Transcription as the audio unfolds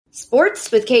Sports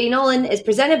with Katie Nolan is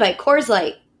presented by Coors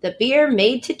Light, the beer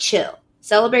made to chill.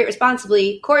 Celebrate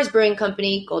responsibly. Coors Brewing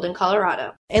Company, Golden,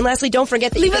 Colorado. And lastly, don't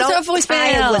forget that leave us a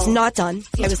voicemail. I was not done.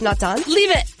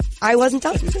 Leave it. I wasn't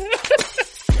done.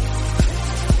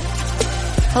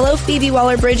 Hello, Phoebe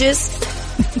Waller-Bridges.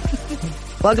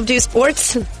 Welcome to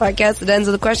Sports, podcast that ends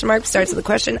with a question mark, starts with a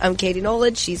question. I'm Katie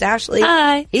Nolan. She's Ashley.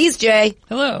 Hi. He's Jay.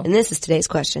 Hello. And this is today's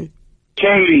question.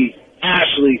 Katie,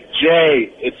 Ashley, Jay,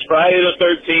 it's Friday the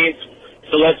 13th,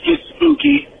 so let's get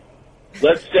spooky.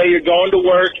 Let's say you're going to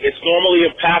work. It's normally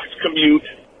a packed commute,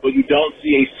 but you don't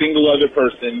see a single other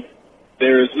person.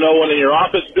 There is no one in your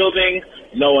office building,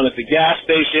 no one at the gas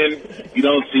station. You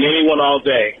don't see anyone all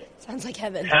day. Sounds like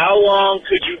heaven. How long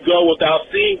could you go without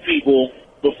seeing people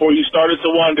before you started to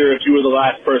wonder if you were the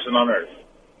last person on Earth?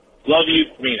 Love you,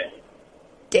 mean it.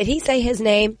 Did he say his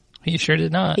name? He sure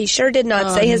did not. He sure did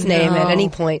not say his name at any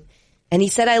point. And he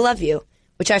said, I love you,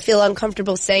 which I feel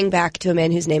uncomfortable saying back to a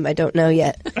man whose name I don't know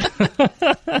yet.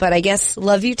 But I guess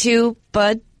love you too,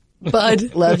 bud.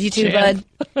 Bud. Love you too, bud.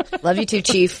 Love you too,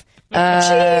 Chief.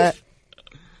 Chief.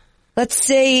 Let's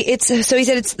say so he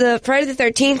said it's the Friday the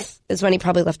 13th is when he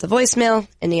probably left the voicemail,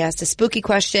 and he asked a spooky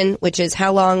question, which is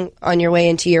how long on your way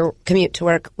into your commute to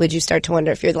work would you start to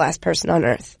wonder if you're the last person on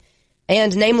Earth?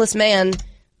 And nameless man,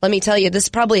 let me tell you, this is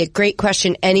probably a great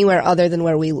question anywhere other than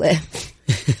where we live.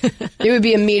 It would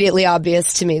be immediately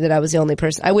obvious to me that I was the only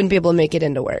person. I wouldn't be able to make it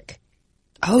into work.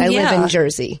 Oh, I live in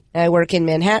Jersey. I work in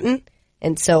Manhattan.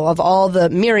 And so of all the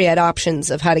myriad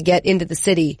options of how to get into the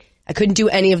city, I couldn't do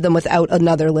any of them without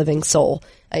another living soul.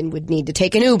 I would need to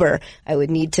take an Uber.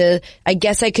 I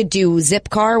guess I could do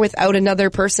Zipcar without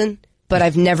another person, but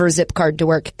I've never Zipcar'd to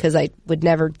work because I would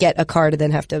never get a car to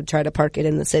then have to try to park it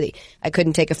in the city. I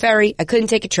couldn't take a ferry. I couldn't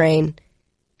take a train.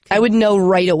 I would know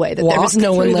right away that there was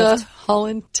no one left. The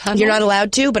Holland Tunnel. You're not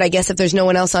allowed to, but I guess if there's no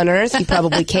one else on Earth, you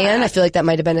probably can. I feel like that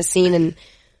might have been a scene in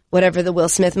whatever the Will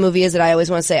Smith movie is that I always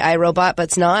want to say I, Robot, but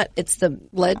it's not. It's the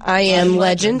I Am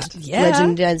Legend. Yeah.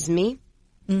 Legend as me.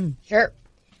 Sure.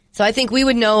 So I think we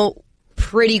would know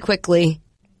pretty quickly.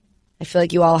 I feel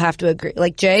like you all have to agree.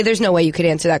 Like, Jay, there's no way you could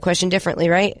answer that question differently,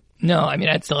 right? No, I mean,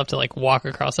 I'd still have to, walk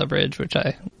across a bridge, which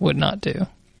I would not do.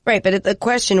 Right, but the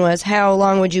question was, how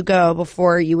long would you go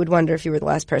before you would wonder if you were the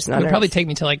last person on Earth? It would probably take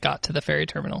me till I got to the ferry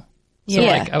terminal. So,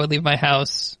 Yeah. I would leave my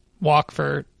house, walk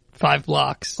for 5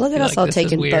 blocks. Look at us all "This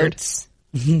taking is weird." boats.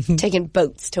 Taking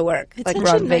boats to work. It's like such we're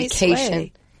on a nice vacation.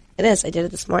 way. It is. I did it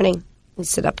this morning. You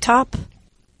sit up top.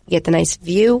 You get the nice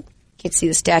view. You get to see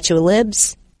the Statue of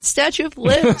Libs. Statue of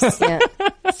Libs. Yeah.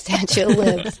 Statue of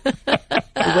Libs.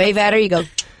 You wave at her, you go,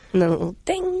 and then a little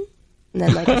ding. And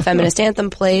then a feminist anthem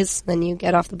plays. Then you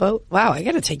get off the boat. Wow, I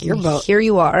got to take your boat. Here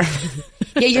you are.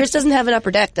 Yeah, yours doesn't have an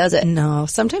upper deck, does it? No,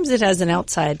 sometimes it has an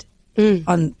outside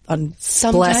on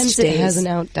Sometimes blessed it days. has an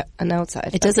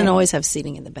outside. It doesn't Okay. always have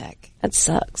seating in the back. That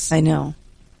sucks. I know.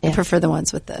 Yeah. I prefer the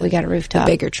ones with We got a rooftop.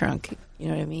 the bigger trunk. You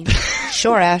know what I mean?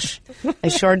 Sure, Ash. I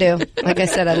sure do. Like I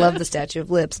said, I love the Statue of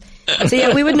Libs. So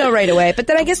yeah, we would know right away. But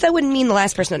then I guess that wouldn't mean the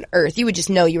last person on Earth. You would just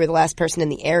know you were the last person in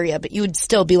the area, but you would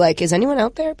still be like, is anyone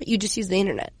out there? But you just use the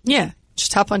internet. Yeah.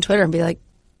 Just hop on Twitter and be like,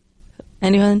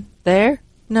 anyone there?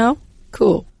 No?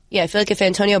 Cool. Yeah, I feel like if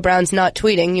Antonio Brown's not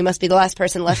tweeting, you must be the last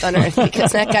person left on Earth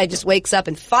because that guy just wakes up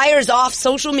and fires off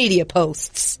social media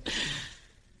posts.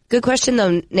 Good question,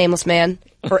 though, nameless man.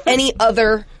 For any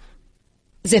other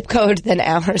zip code than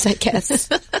ours, I guess,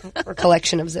 or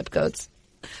collection of zip codes.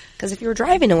 Because if you were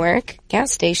driving to work,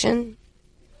 gas station,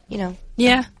 Yeah.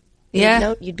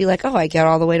 you'd be like, oh, I get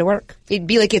all the way to work. You'd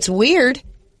be like, it's weird.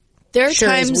 There are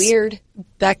Sure is times weird.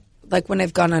 back, like when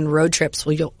I've gone on road trips,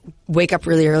 where you'll wake up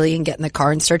really early and get in the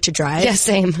car and start to drive. Yeah,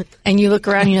 same. And you look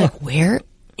around and you're like, where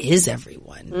is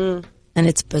everyone? And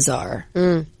it's bizarre.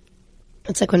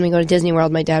 It's like when we go to Disney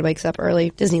World, my dad wakes up early.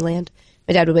 Disneyland.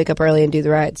 My dad would wake up early and do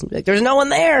the rides. And be like, there's no one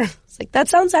there. It's like, that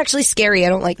sounds actually scary. I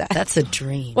don't like that. That's a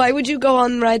dream. Why would you go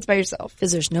on rides by yourself?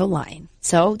 Because there's no line.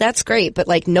 So that's great, but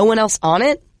no one else on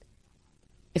it?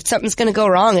 If something's going to go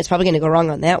wrong, it's probably going to go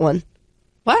wrong on that one.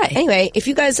 Why? Anyway, if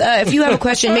you guys, if you have a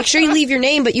question, make sure you leave your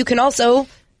name, but you can also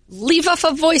Leave off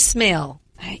a voicemail.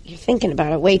 You're thinking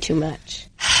about it way too much.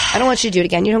 I don't want you to do it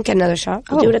again. You don't get another shot.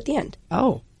 We'll do it at the end.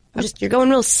 Oh. You're going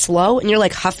real slow, and you're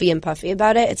huffy and puffy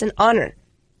about it. It's an honor.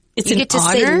 It's you an get to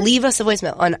honor? say, leave us a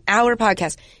voicemail on our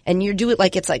podcast, and you do it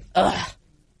like it's ugh.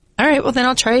 All right, well, then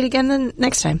I'll try it again the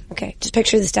next time. Okay, just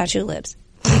picture the Statue of Libs.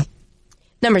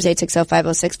 Number's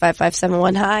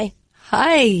 860-506-5571. Hi.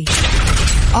 Hi.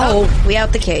 Oh, we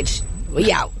out the cage.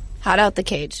 We out. Hot out the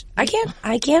cage.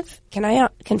 Can I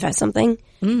confess something?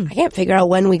 I can't figure out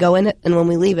when we go in it and when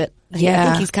we leave it. I Yeah.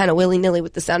 think he's kind of willy-nilly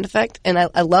with the sound effect, and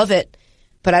I love it.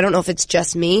 But I don't know if it's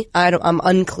just me. I'm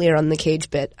unclear on the cage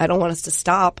bit. I don't want us to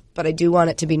stop, but I do want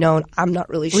it to be known. I'm not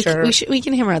really sure. We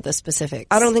can hammer out the specifics.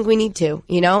 I don't think we need to.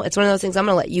 It's one of those things I'm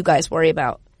going to let you guys worry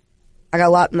about. I got a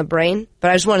lot in the brain, but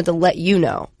I just wanted to let you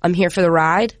know I'm here for the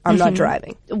ride. I'm not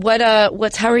driving.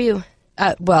 How are you?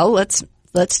 Well, let's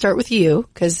start with you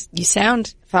because you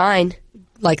sound Fine.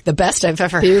 like the best I've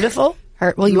ever Beautiful.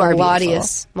 heard. Well, you are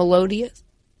Melodious. Melodious.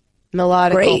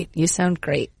 Melodical. Great. You sound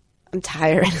great. I'm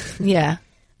tired. Yeah.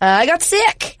 I got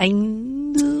sick. I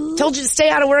know. Told you to stay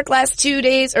out of work last 2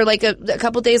 days or like a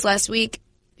couple days last week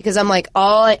because I'm like,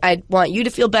 I want you to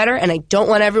feel better and I don't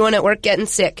want everyone at work getting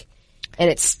sick. And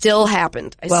it still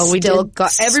happened. We still did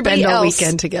got everybody spend else. a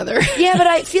weekend together. Yeah, but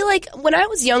I feel like when I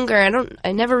was younger,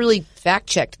 I never really fact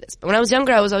checked this, but when I was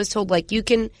younger, I was always told like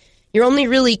you're only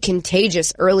really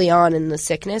contagious early on in the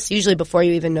sickness, usually before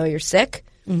you even know you're sick.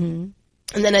 Mm-hmm.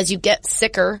 And then as you get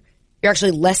sicker, you're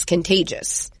actually less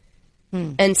contagious.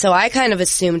 And so I kind of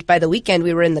assumed by the weekend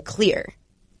we were in the clear.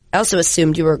 I also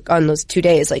assumed you were on those 2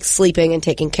 days, like sleeping and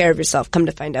taking care of yourself. Come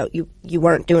to find out, you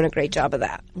weren't doing a great job of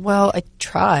that. Well, I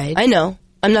tried. I know.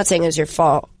 I'm not saying it was your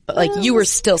fault, but like you were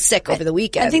still sick over the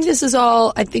weekend. I think this is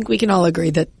all. I think we can all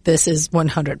agree that this is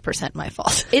 100% my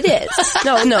fault. It is.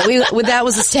 No, that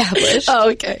was established. Oh,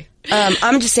 okay.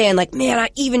 I'm just saying, like, man,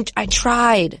 I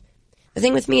tried. The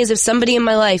thing with me is if somebody in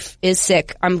my life is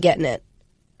sick, I'm getting it.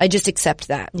 I just accept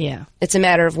that. Yeah. It's a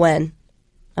matter of when.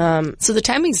 So the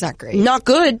timing's not great. Not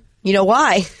good. You know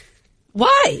why?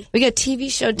 Why? We got a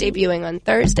TV show debuting on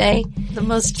Thursday. The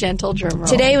most gentle drum roll.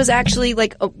 Today was actually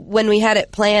like when we had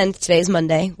it planned. Today's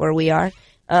Monday, where we are.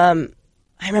 I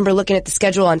remember looking at the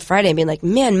schedule on Friday and being like,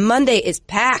 man, Monday is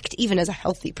packed, even as a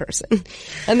healthy person.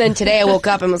 And then today I woke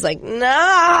up and was like,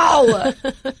 no!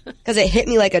 Because it hit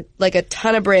me like a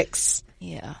ton of bricks.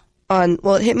 Yeah.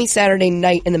 It hit me Saturday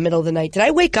night in the middle of the night. Did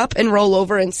I wake up and roll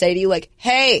over and say to you like,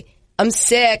 hey, I'm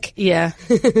sick? Yeah,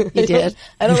 you did.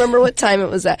 I don't remember what time it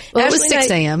was at. Well, it was 6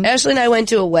 a.m. Ashley and I went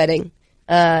to a wedding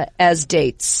as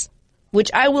dates,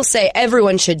 which I will say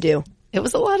everyone should do. It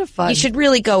was a lot of fun. You should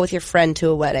really go with your friend to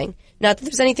a wedding. Not that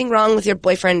there's anything wrong with your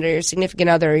boyfriend or your significant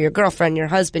other or your girlfriend, your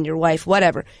husband, your wife,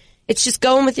 whatever. It's just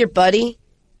going with your buddy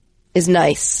is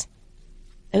nice.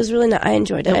 It was really nice. I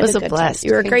enjoyed it. It was a good blast. time.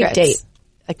 You were a great date.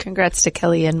 Congrats to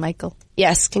Kelly and Michael.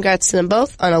 Yes, congrats to them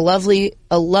both on a lovely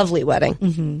wedding.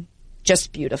 Mm-hmm.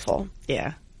 Just beautiful.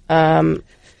 Yeah.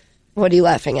 What are you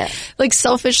laughing at? Like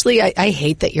selfishly, I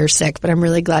hate that you're sick, but I'm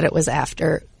really glad it was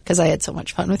after because I had so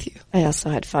much fun with you. I also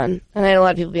had fun. And I had a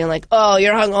lot of people being like, oh,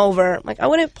 you're hungover. I'm like, I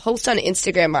wouldn't post on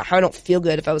Instagram about how I don't feel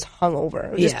good if I was hungover. I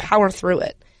would just power through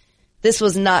it. This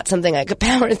was not something I could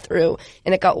power through,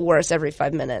 and it got worse every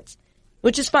 5 minutes.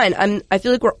 Which is fine. I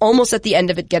feel like we're almost at the end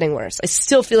of it getting worse. I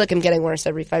still feel like I'm getting worse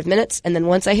every 5 minutes. And then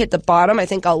once I hit the bottom, I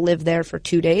think I'll live there for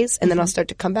 2 days and then I'll start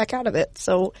to come back out of it.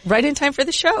 So right in time for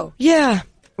the show. Yeah.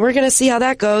 We're going to see how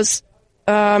that goes.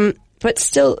 But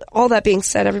still, all that being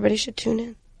said, everybody should tune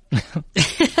in.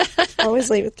 Always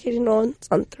Late with Katie Nolan. It's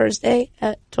on Thursday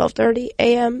at 12:30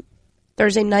 a.m.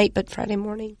 Thursday night, but Friday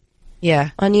morning. Yeah.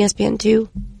 On ESPN2.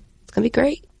 It's going to be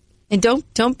great. And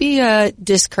don't be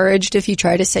discouraged if you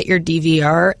try to set your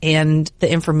DVR and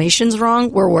the information's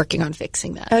wrong. We're working on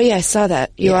fixing that. Oh, yeah, I saw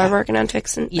that. You are working on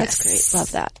fixing? Yes. That's great.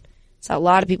 Love that. So a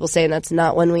lot of people saying that's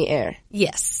not when we air.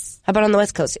 Yes. How about on the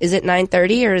West Coast? Is it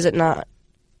 9:30 or is it not?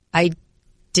 I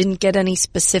didn't get any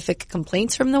specific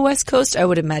complaints from the West Coast. I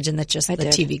would imagine that just the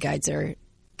TV guides are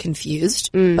confused,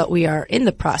 but we are in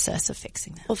the process of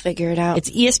fixing that. We'll figure it out. It's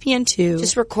ESPN2.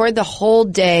 Just record the whole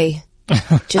day.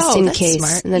 Just in that's case,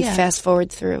 smart. and then fast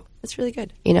forward through. That's really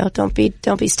good. You know, don't be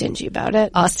stingy about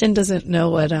it. Austin doesn't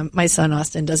know what my son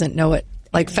Austin doesn't know what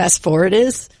like fast forward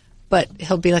is, but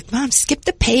he'll be like, "Mom, skip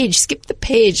the page."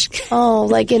 Oh,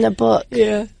 like in a book.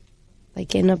 Yeah,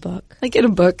 like in a book. like in a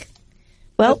book.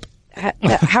 Well,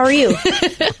 how are you?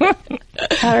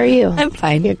 How are you? I'm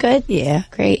fine. You're good. Yeah,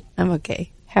 Great. I'm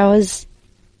okay. How is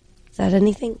that?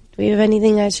 Anything? Do we have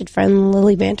anything I should friend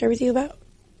Lily banter with you about?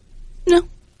 No.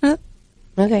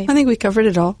 Okay. I think we covered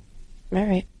it all. All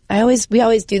right. We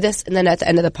always do this, and then at the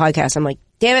end of the podcast, I'm like,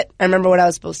 damn it, I remember what I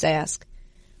was supposed to ask.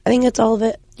 I think that's all of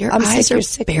it. Your eyes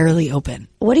are barely open.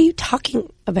 What are you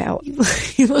talking about?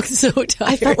 You look so tired.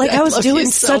 I felt like I was doing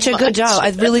such a good job.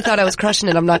 I really thought I was crushing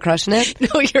it. I'm not crushing it.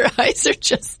 No, your eyes are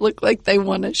just look like they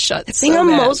want to shut. The thing I'm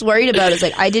most worried about is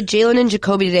like I did Jalen and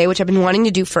Jacoby today, which I've been wanting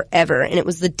to do forever, and it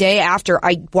was the day after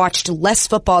I watched less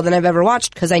football than I've ever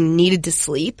watched because I needed to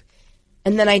sleep.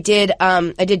 And then I did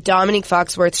Dominique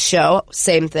Foxworth's show,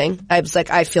 same thing. I was like,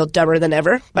 I feel dumber than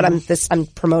ever, but I'm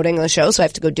promoting the show, so I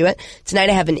have to go do it. Tonight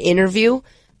I have an interview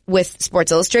with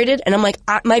Sports Illustrated, and I'm like,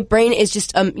 my brain is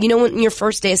just, you know when your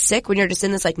first day is sick, when you're just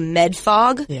in this like med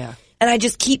fog? Yeah. And I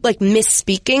just keep like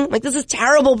misspeaking. Like, this is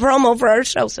terrible promo for our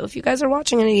show. So if you guys are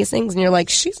watching any of these things and you're like,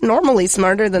 she's normally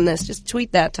smarter than this, just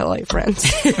tweet that to all your friends.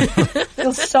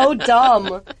 Feels so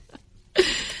dumb.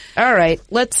 All right.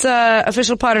 Let's,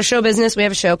 official Potter show business. We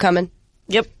have a show coming.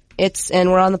 Yep.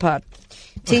 And we're on the pod.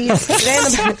 Tease. Today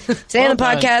on the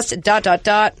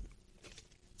podcast, ...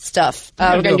 stuff.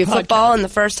 We're going to do football in the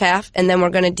first half, and then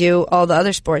we're going to do all the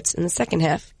other sports in the second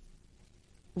half.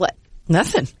 What?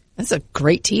 Nothing. That's a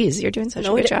great tease. You're doing such a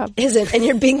good job. Isn't, and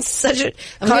you're being such a...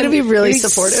 I'm going to be really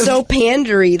supportive. So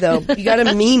pandery, though. You got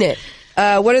to mean it.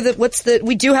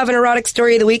 We do have an erotic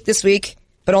story of the week this week,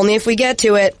 but only if we get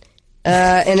to it.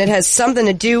 And it has something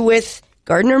to do with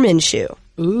Gardner Minshew.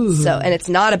 Ooh. So, and it's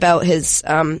not about his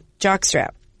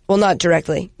jockstrap. Well, not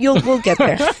directly. We'll get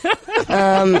there.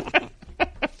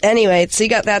 Anyway, so you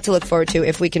got that to look forward to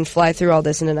if we can fly through all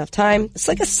this in enough time. It's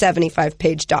like a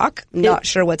 75-page doc. I'm not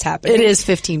sure what's happening. It is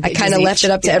 15 pages. I kind of left it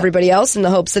up to everybody else in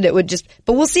the hopes that it would just...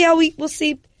 But we'll see we'll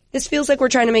see. This feels like we're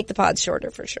trying to make the pods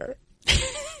shorter for sure.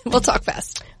 We'll talk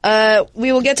fast.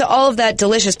 We will get to all of that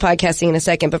delicious podcasting in a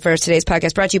second, but first, today's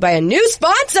podcast brought to you by a new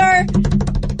sponsor!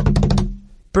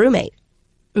 Brewmate.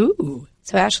 Ooh.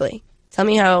 So, Ashley, tell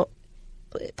me how...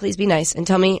 Please be nice and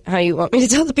tell me how you want me to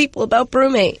tell the people about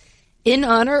Brewmate. In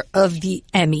honor of the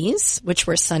Emmys, which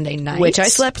were Sunday night. Which I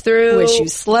slept through. Which you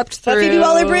slept through. Phoebe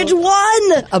Waller-Bridge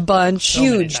won! A bunch.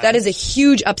 Huge. That is a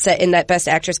huge upset in that Best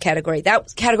Actress category.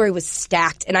 That category was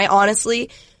stacked, and I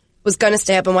honestly was going to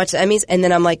stay up and watch the Emmys, and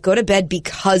then I'm like, go to bed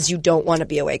because you don't want to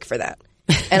be awake for that.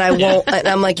 And I won't. And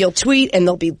I'm like, you'll tweet, and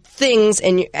there'll be things,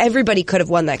 and everybody could have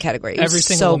won that category. Every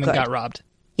single woman got robbed.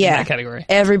 Yeah. In that category.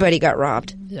 Everybody got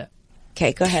robbed. Yeah.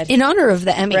 Okay, go ahead. In honor of the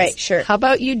Emmys. Right, sure. How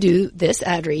about you do this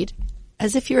ad read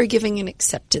as if you were giving an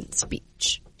acceptance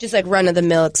speech? Just like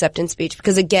run-of-the-mill acceptance speech.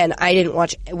 Because again, I didn't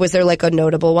watch... Was there like a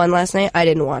notable one last night? I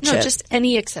didn't watch it. No, just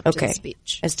any acceptance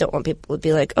speech. I still want people to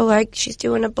be like, oh, she's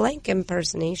doing a blank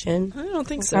impersonation. I don't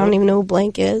think so. I don't even know who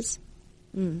blank is.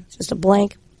 It's just a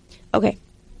blank. Okay.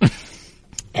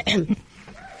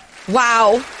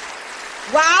 Wow.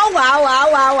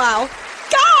 Wow.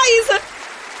 Guys!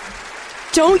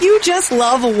 Don't you just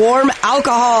love warm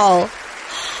alcohol?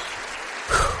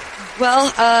 Well,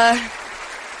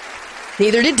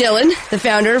 neither did Dylan, the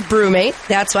founder of Brewmate.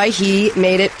 That's why he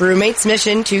made it Brewmate's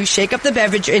mission to shake up the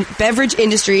beverage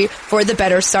industry for the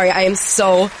better. Sorry, I am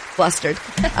so flustered.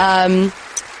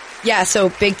 Yeah, so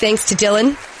big thanks to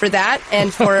Dylan for that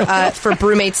and for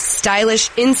Brewmate's stylish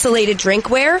insulated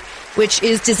drinkware, which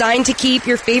is designed to keep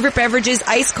your favorite beverages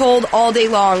ice cold all day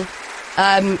long.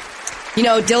 You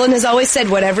know, Dylan has always said,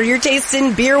 whatever you're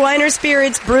tasting, beer, wine, or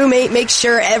spirits, Brewmate makes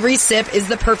sure every sip is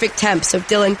the perfect temp. So,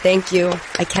 Dylan, thank you.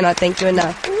 I cannot thank you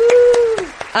enough.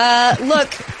 Look,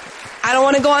 I don't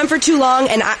want to go on for too long,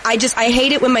 and I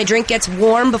hate it when my drink gets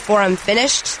warm before I'm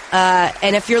finished.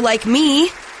 And if you're like me,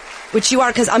 which you are,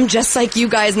 because I'm just like you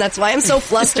guys, and that's why I'm so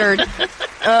flustered.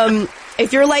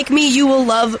 If you're like me, you will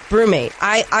love Brewmate.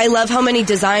 I love how many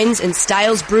designs and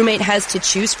styles Brewmate has to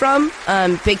choose from.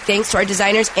 Big thanks to our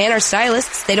designers and our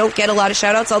stylists. They don't get a lot of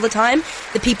shout-outs all the time.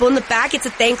 The people in the back, it's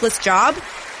a thankless job,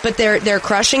 but they're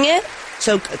crushing it.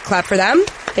 So clap for them.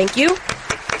 Thank you.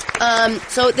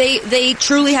 So they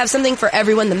truly have something for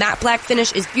everyone. The matte black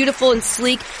finish is beautiful and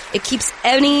sleek. It keeps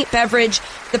any beverage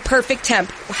the perfect temp.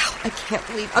 Wow, I can't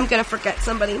believe I'm gonna forget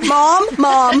somebody.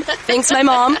 Mom. Thanks, my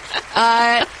mom.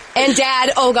 And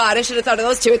Dad. Oh God, I should have thought of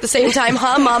those two at the same time.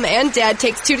 Huh? Mom and Dad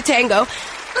takes two to tango.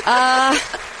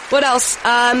 What else?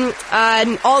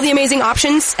 All the amazing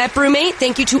options at Brewmate.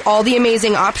 Thank you to all the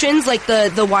amazing options, like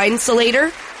the wine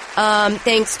insulator.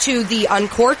 Thanks to the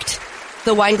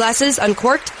wine glasses,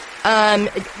 uncorked.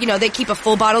 They keep a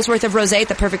full bottle's worth of rosé at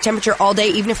the perfect temperature all day,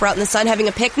 even if we're out in the sun having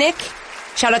a picnic.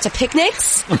 Shout out to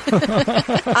picnics.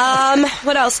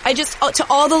 What else? To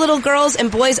all the little girls and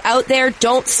boys out there,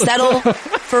 don't settle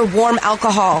for warm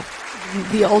alcohol.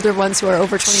 The older ones who are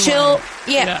over 21.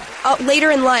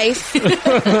 Later in life,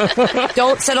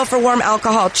 don't settle for warm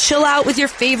alcohol. Chill out with your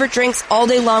favorite drinks all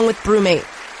day long with Brewmate.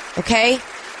 Okay?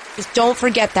 Just don't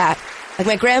forget that. Like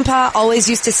my grandpa always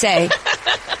used to say,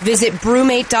 visit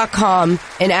brewmate.com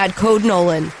and add code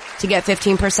Nolan to get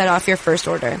 15% off your first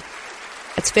order.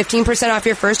 It's 15% off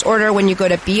your first order when you go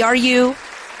to brumate.com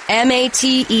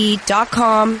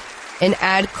and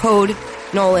add code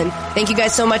Nolan. Thank you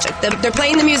guys so much. They're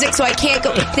playing the music, so I can't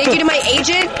go. Thank you to my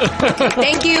agent.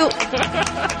 Thank you.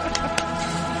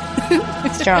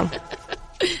 Strong.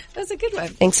 That's a good one.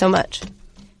 Thanks so much.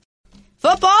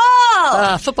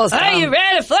 Football! Football's Are you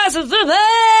ready for some football?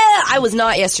 I was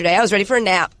not yesterday. I was ready for a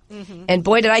nap. And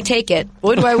boy, did I take it.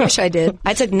 Boy, do I wish I did.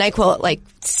 I took NyQuil at like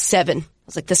 7. I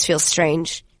was like, this feels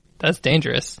strange. That's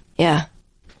dangerous. Yeah.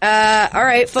 All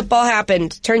right, football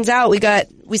happened. Turns out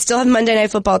we still have Monday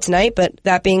Night Football tonight, but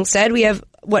that being said, we have,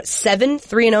 7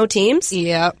 3-0 teams?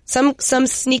 Yeah. Some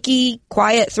sneaky,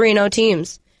 quiet 3-0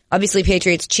 teams. Obviously,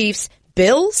 Patriots, Chiefs,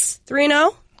 Bills,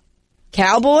 3-0.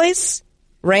 Cowboys,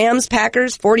 Rams,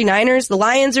 Packers, 49ers. The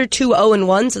Lions are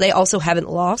 2-0-1, so they also haven't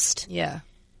lost. Yeah.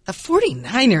 The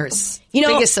 49ers.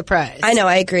 Biggest surprise. I know,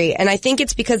 I agree. And I think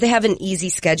it's because they have an easy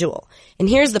schedule. And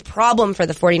here's the problem for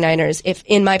the 49ers,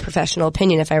 in my professional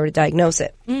opinion, if I were to diagnose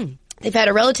it. They've had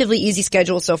a relatively easy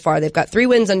schedule so far. They've got 3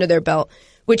 wins under their belt,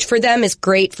 which for them is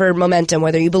great for momentum,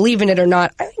 whether you believe in it or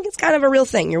not. I think it's kind of a real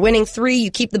thing. You're winning 3,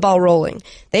 you keep the ball rolling.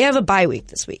 They have a bye week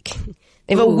this week.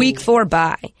 They have a week 4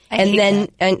 bye.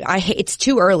 It's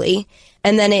too early.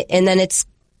 And then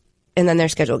their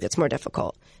schedule gets more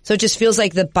difficult. So it just feels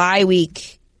like the bye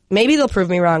week, maybe they'll prove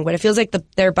me wrong, but it feels like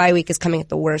their bye week is coming at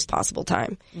the worst possible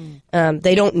time.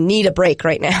 They don't need a break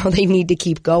right now. They need to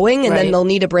keep going, and then they'll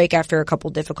need a break after a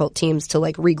couple difficult teams to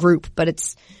like regroup.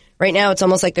 But right now it's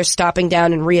almost like they're stopping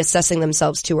down and reassessing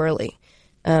themselves too early.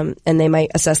 And they might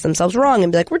assess themselves wrong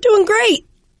and be like, we're doing great.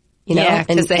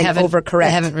 Because they haven't overcorrect.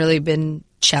 They haven't really been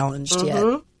challenged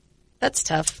yet. That's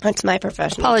tough. That's my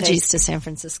professional Apologies taste. to San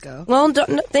Francisco. Well,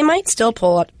 they might still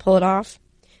pull it off.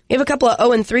 We have a couple of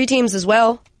 0-3 teams as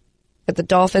well. Got the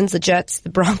Dolphins, the Jets, the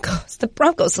Broncos. The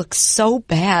Broncos look so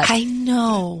bad. I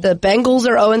know. The Bengals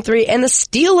are 0-3, and the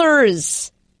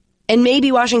Steelers. And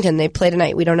maybe Washington. They play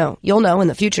tonight. We don't know. You'll know in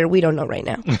the future. We don't know right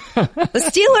now. The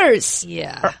Steelers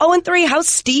are 0-3. How's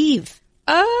Steve?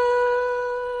 Not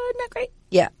great.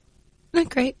 Yeah. Not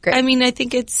great. I mean, I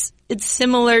think it's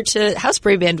similar to House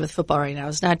Braband with football right now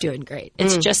is not doing great.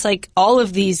 It's just like all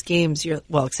of these games,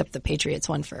 except the Patriots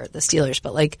won for the Steelers,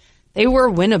 but like they were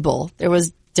winnable. There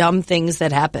was dumb things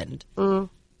that happened. And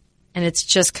it's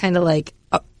just kind of like,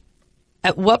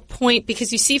 at what point,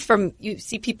 because you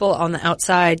see people on the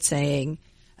outside saying,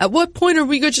 at what point are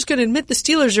we just going to admit the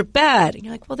Steelers are bad? And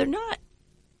you're like, well, they're not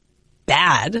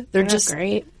bad. They're just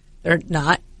great. They're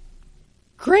not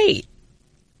great.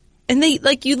 And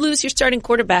you lose your starting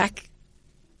quarterback.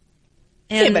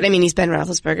 And Yeah, but I mean, he's Ben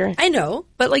Roethlisberger. I know,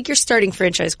 but like your starting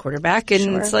franchise quarterback,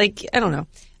 and it's like, I don't know.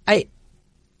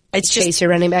 It's Chase just your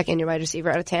running back and your wide receiver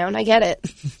out of town. I get it.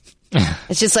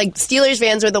 It's just like Steelers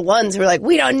fans are the ones who are like,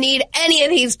 we don't need any of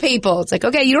these people. It's like,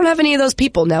 okay, you don't have any of those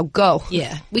people. Now go.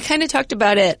 Yeah. We kind of talked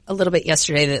about it a little bit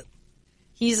yesterday that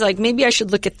he's like, maybe I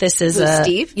should look at this as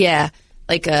Steve? Yeah.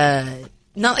 Like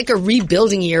not like a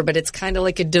rebuilding year, but it's kind of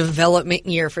like a development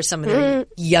year for some of the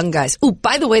young guys. Oh,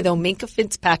 by the way, though, Minkah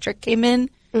Fitzpatrick came in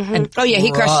and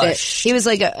he crushed it. He was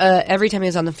like, every time he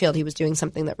was on the field, he was doing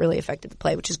something that really affected the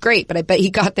play, which is great. But I bet he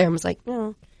got there and was like,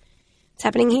 no, it's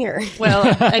happening here. Well,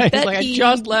 I bet like, he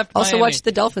I just left also Miami. watched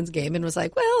the Dolphins game and was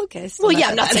like, well, okay. Well, yeah,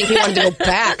 I'm not saying he wanted to go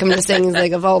back. I'm just saying he's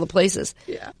like, of all the places.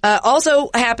 Yeah. Also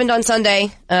happened on Sunday,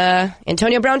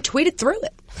 Antonio Brown tweeted through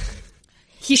it.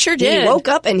 He sure did. He woke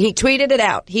up and he tweeted it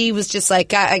out. He was just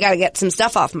like, I got to get some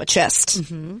stuff off my chest.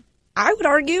 I would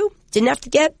argue didn't have to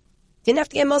get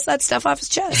most of that stuff off his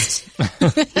chest.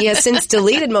 He has since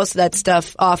deleted most of that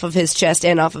stuff off of his chest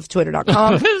and off of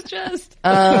Twitter.com. His chest.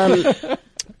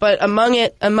 But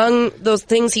among those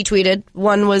things he tweeted,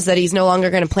 one was that he's no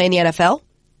longer going to play in the NFL.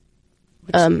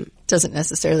 Doesn't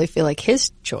necessarily feel like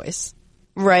his choice.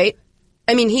 Right.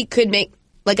 I mean, he could make,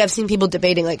 like, I've seen people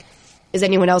debating, like, is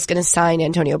anyone else going to sign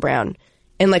Antonio Brown?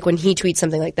 And, like, when he tweets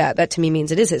something like that, that to me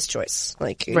means it is his choice.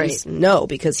 Like, no,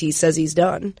 because he says he's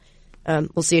done.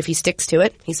 We'll see if he sticks to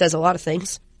it. He says a lot of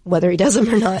things, whether he does them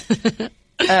or not.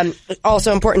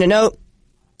 Also important to note,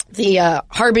 the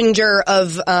harbinger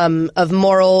of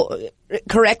moral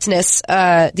correctness,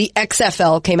 the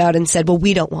XFL came out and said, well,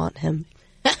 we don't want him.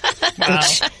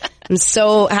 Which I'm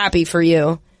so happy for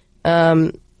you.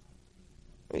 That's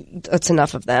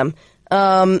enough of them.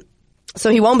 So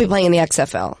he won't be playing in the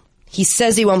XFL. He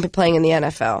says he won't be playing in the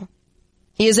NFL.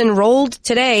 He is enrolled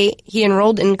today. He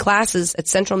enrolled in classes at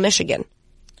Central Michigan.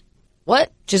 Which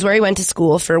is where he went to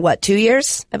school for 2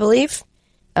 years, I believe.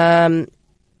 So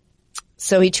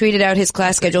he tweeted out his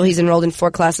class schedule. He's enrolled in 4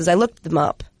 classes. I looked them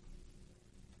up.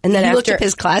 And then looked up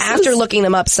his classes? After looking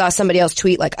them up, saw somebody else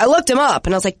tweet like, I looked them up.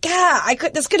 And I was like,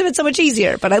 this could have been so much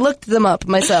easier. But I looked them up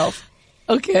myself.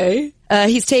 Okay.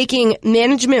 He's taking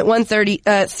Management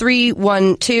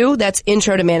 312. That's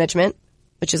Intro to Management,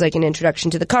 which is like an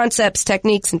introduction to the concepts,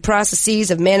 techniques, and processes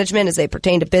of management as they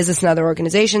pertain to business and other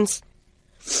organizations.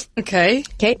 Okay.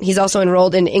 Okay. He's also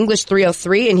enrolled in English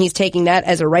 303, and he's taking that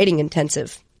as a writing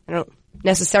intensive. I don't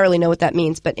necessarily know what that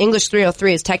means, but English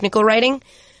 303 is technical writing.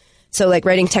 So like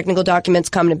writing technical documents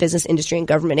common to business, industry, and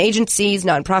government agencies,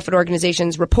 nonprofit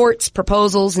organizations, reports,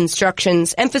 proposals,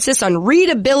 instructions, emphasis on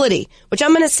readability, which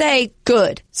I'm going to say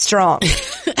good, strong.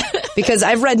 Because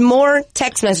I've read more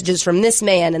text messages from this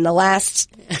man in the last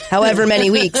however many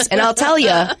weeks. And I'll tell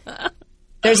you,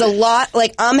 there's a lot,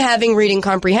 like I'm having reading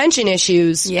comprehension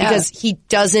issues because he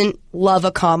doesn't love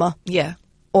a comma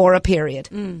or a period.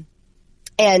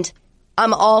 And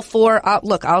I'm all for,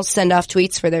 look, I'll send off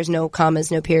tweets where there's no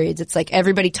commas, no periods. It's like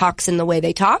everybody talks in the way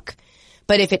they talk.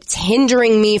 But if it's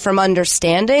hindering me from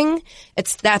understanding,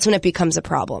 that's when it becomes a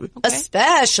problem. Okay.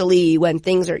 Especially when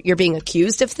you're being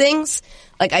accused of things.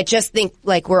 Like, I just think,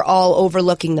 like, we're all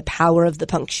overlooking the power of the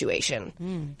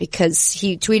punctuation. Because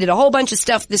he tweeted a whole bunch of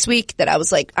stuff this week that I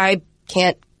was like, I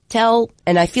can't tell.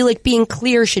 And I feel like being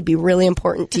clear should be really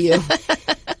important to you.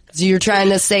 So you're trying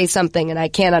to say something and I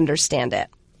can't understand it.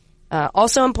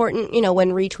 Also important,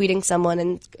 when retweeting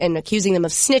someone and accusing them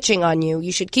of snitching on you,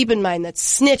 you should keep in mind that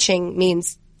snitching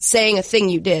means saying a thing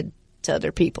you did to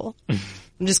other people.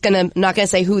 I'm not gonna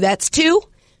say who that's to,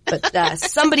 but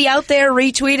somebody out there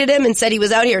retweeted him and said he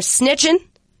was out here snitching.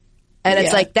 And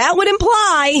it's like, that would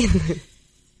imply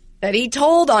that he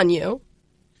told on you,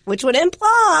 which would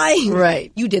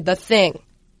imply you did the thing.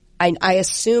 I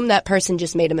assume that person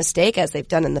just made a mistake, as they've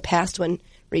done in the past when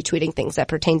retweeting things that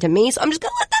pertain to me. So I'm just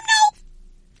going to let them know.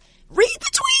 Read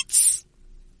the tweets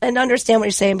and understand what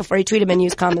you're saying before you tweet them and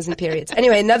use commas and periods.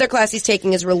 Anyway, another class he's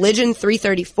taking is Religion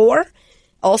 334,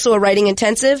 also a writing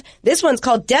intensive. This one's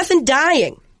called Death and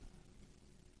Dying.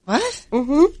 What?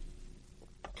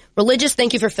 Religious,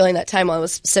 thank you for filling that time while I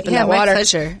was sipping that water. My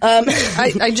pleasure.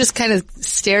 I just kind of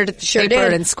stared at the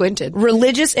paper and squinted.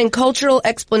 Religious and cultural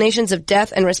explanations of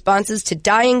death and responses to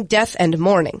dying, death, and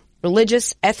mourning.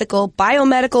 Religious, ethical,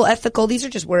 biomedical, ethical, these are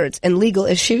just words, and legal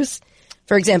issues.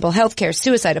 For example, healthcare,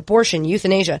 suicide, abortion,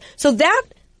 euthanasia. So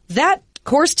that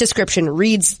course description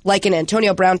reads like an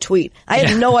Antonio Brown tweet. I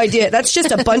have no idea. That's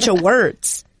just a bunch of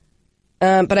words.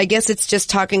 But I guess it's just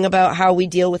talking about how we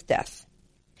deal with death.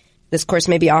 This course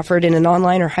may be offered in an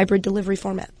online or hybrid delivery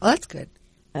format. Oh, that's good.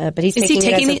 But he's taking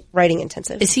it as a writing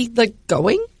intensive. Is he,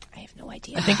 going? I have no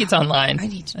idea. I think it's online. I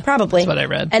need to. Probably. That's what I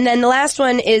read. And then the last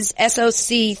one is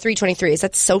SOC 323. Is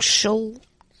that social?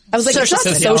 I was like, it's not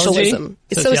socialism.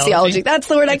 It's sociology. That's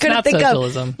the word I couldn't think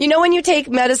of. You know when you take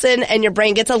medicine and your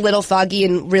brain gets a little foggy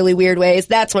in really weird ways?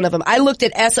 That's one of them. I looked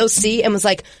at SOC and was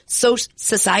like,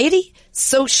 society?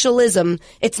 Socialism.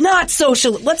 It's not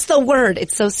social. What's the word?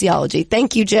 It's sociology.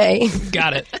 Thank you, Jay.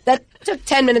 Got it. That took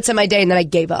 10 minutes of my day and then I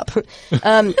gave up.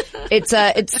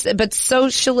 But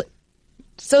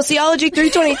sociology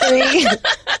 323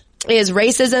 is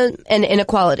racism and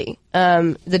inequality.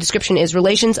 The description is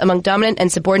relations among dominant and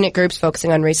subordinate groups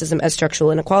focusing on racism as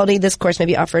structural inequality. This course may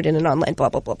be offered in an online blah,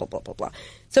 blah, blah, blah, blah, blah, blah.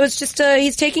 So it's just, they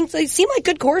seem like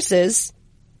good courses.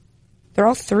 They're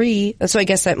all 3. So I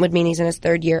guess that would mean he's in his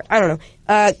 3rd year. I don't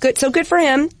know. Good. So good for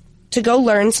him to go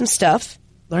learn some stuff.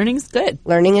 Learning's good.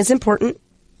 Learning is important.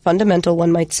 Fundamental,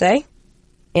 one might say.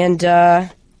 And,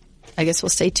 I guess we'll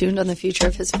stay tuned on the future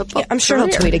of his football. Yeah, I'm sure he'll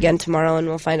tweet again tomorrow and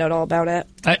we'll find out all about it.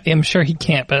 I am sure he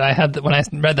can't, but when I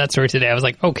read that story today, I was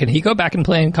like, oh, can he go back and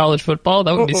play in college football?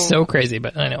 That would be so crazy,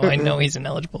 but I know he's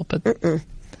ineligible, but the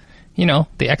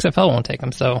XFL won't take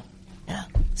him, so. Yeah,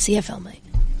 CFL might.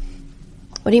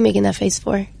 What are you making that face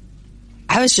for?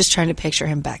 I was just trying to picture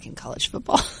him back in college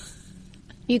football.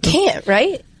 You can't,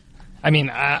 right? I mean,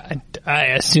 I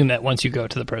assume that once you go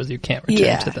to the pros, you can't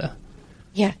return to the...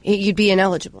 Yeah, you'd be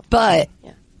ineligible. But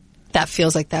that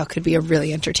feels like that could be a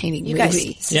really entertaining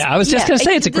movie. Yeah, I was just going to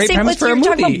say, it's a great premise for a movie.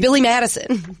 You're talking about Billy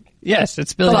Madison. Yes,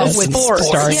 it's Billy Madison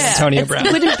starring Antonio Brown.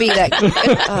 It wouldn't be that good.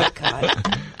 Oh,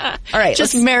 God. All right.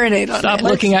 Just marinate on it. Stop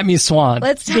looking at me, Swan.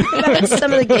 Let's talk about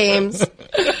some of the games.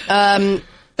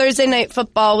 Thursday night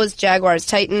football was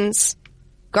Jaguars-Titans.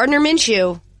 Gardner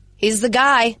Minshew, he's the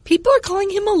guy. People are calling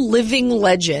him a living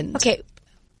legend. Okay.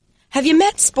 Have you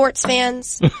met sports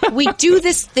fans? We do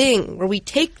this thing where we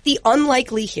take the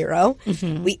unlikely hero,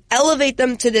 we elevate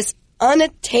them to this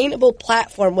unattainable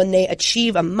platform when they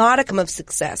achieve a modicum of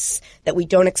success that we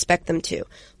don't expect them to.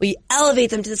 We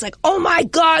elevate them to this like, oh my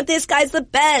God, this guy's the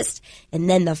best. And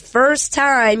then the first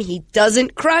time he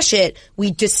doesn't crush it,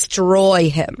 we destroy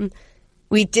him.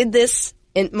 We did this,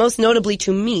 and most notably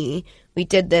to me, we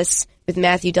did this with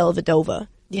Matthew Dellavedova.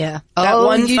 Yeah. That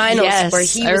one finals where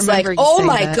he was like, oh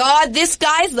my God, this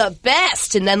guy's the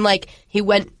best. And then like he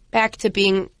went back to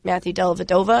being Matthew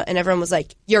Dellavedova and everyone was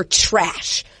like, you're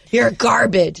trash. You're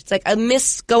garbage. It's like, I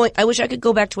wish I could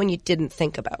go back to when you didn't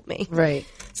think about me. Right.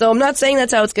 So I'm not saying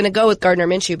that's how it's going to go with Gardner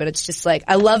Minshew, but it's just like,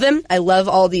 I love him. I love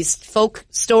all these folk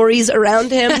stories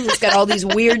around him. He's got all these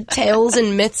weird tales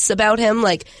and myths about him.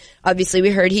 Like, obviously we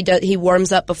heard he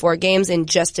warms up before games in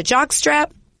just a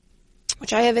jockstrap,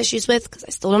 which I have issues with because I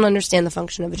still don't understand the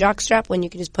function of a jockstrap when you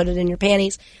can just put it in your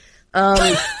panties.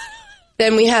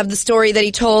 Then we have the story that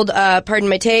he told, pardon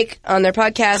my take, on their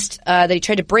podcast, that he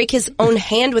tried to break his own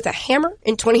hand with a hammer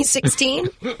in 2016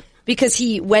 because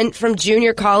he went from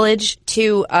junior college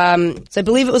to, so I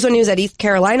believe it was when he was at East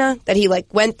Carolina that he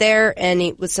went there and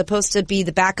he was supposed to be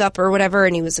the backup or whatever,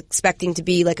 and he was expecting to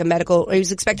be he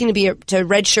was expecting to be to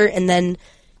redshirt and then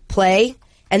play,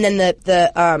 and then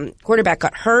the quarterback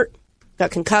got hurt, got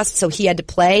concussed, so he had to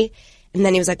play. And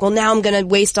then he was like, well, now I'm going to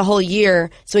waste a whole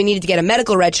year. So he needed to get a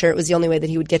medical red shirt. It was the only way that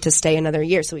he would get to stay another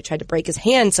year. So he tried to break his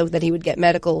hand so that he would get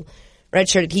medical red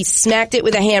shirted. He smacked it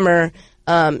with a hammer,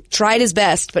 tried his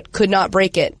best, but could not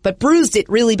break it, but bruised it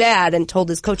really bad and told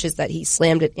his coaches that he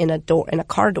slammed it in a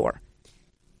car door.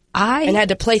 And had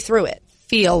to play through it.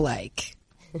 Feel like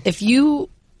if you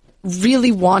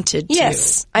really wanted to.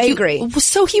 Yes, I agree.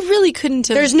 So he really couldn't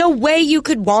have. There's no way you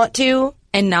could want to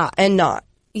and not.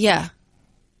 Yeah.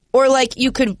 Or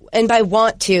you could, and by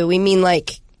want to, we mean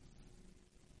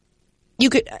you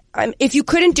could, if you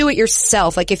couldn't do it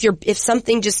yourself, if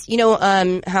something just,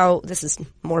 how, this is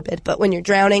morbid, but when you're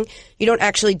drowning, you don't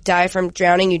actually die from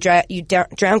drowning, you drown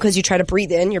because you try to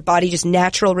breathe in, your body just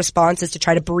natural response is to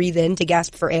try to breathe in, to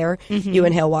gasp for air, you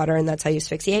inhale water, and that's how you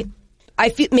asphyxiate. I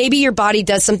feel maybe your body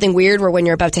does something weird where when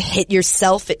you're about to hit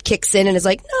yourself, it kicks in and is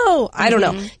like, no, I don't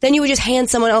know. Then you would just hand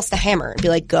someone else the hammer and be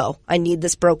like, go, I need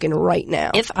this broken right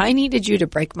now. If I needed you to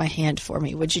break my hand for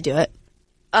me, would you do it?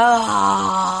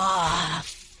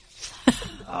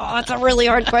 It's a really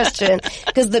hard question.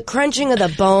 Because the crunching of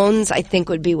the bones, I think,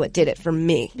 would be what did it for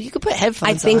me. You could put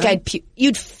headphones on. I think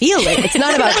you'd feel it. It's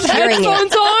not about hearing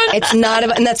headphones it. on? It's not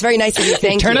about, and that's very nice of you.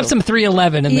 Thank you. Turn up some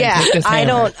 311 and then take this hammer. I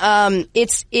don't,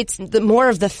 it's the more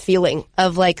of the feeling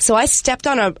of so I stepped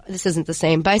on this isn't the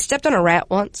same, but I stepped on a rat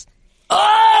once.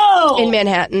 Oh! In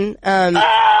Manhattan.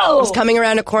 I was coming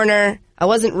around a corner. I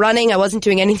wasn't running. I wasn't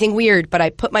doing anything weird, but I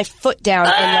put my foot down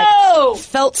and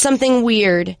felt something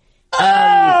weird.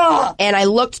 And I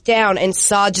looked down and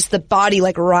saw just the body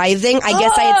writhing. I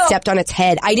guess I had stepped on its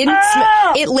head. I didn't.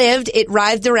 It lived. It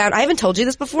writhed around. I haven't told you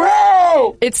this before.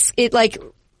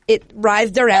 It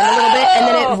writhed around a little bit and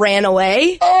then it ran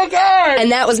away. Oh God!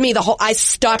 And that was me. I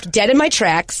stopped dead in my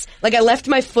tracks. I left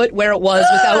my foot where it was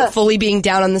without fully being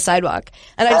down on the sidewalk.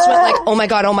 And I just went oh my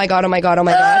God, oh my God, oh my God, oh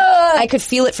my God. I could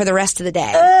feel it for the rest of the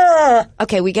day.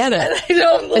 Okay, we get it. I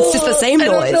don't know. It's just the same noise.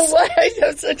 I don't know why I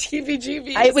have such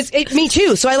heebie-jeebies. Me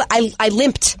too. So I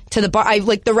limped to the bar.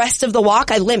 The rest of the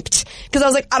walk, I limped. Because I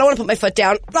was I don't want to put my foot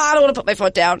down. I don't want to put my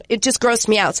foot down. It just grossed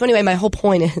me out. So anyway, my whole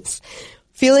point is,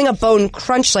 feeling a bone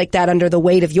crunch like that under the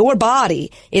weight of your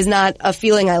body is not a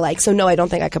feeling I like. So no, I don't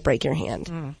think I could break your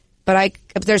hand. But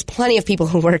there's plenty of people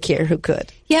who work here who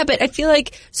could. Yeah, but I feel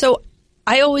so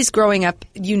I always, growing up,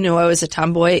 I was a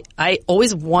tomboy. I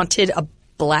always wanted a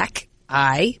black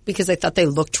eye because I thought they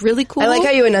looked really cool. I like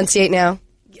how you enunciate now.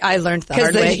 I learned the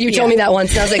hard way. You told me that once,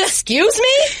 and I was like, excuse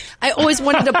me? I always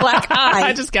wanted a black eye.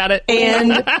 I just got it.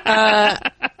 And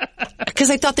because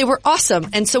I thought they were awesome.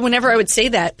 And so whenever I would say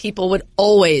that, people would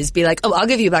always be like, oh, I'll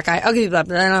give you a black eye. I'll give you a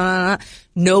black eye.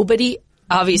 Nobody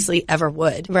obviously ever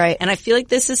would. Right. And I feel like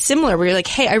this is similar where you're like,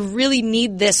 hey, I really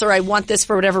need this or I want this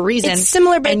for whatever reason. It's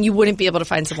similar, but and you wouldn't be able to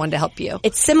find someone to help you.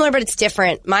 It's similar, but it's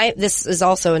different. This is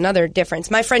also another difference.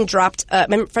 My friend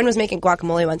was making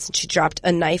guacamole once and she dropped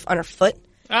a knife on her foot.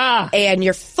 And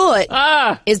your foot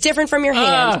is different from your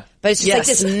hand, but it's just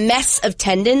this mess of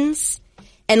tendons.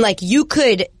 And you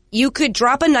could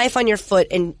drop a knife on your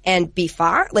foot and be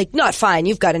fine. Not fine,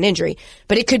 you've got an injury.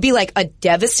 But it could be a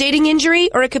devastating injury,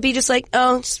 or it could be just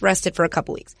just rest it for a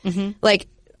couple weeks.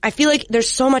 I feel like there's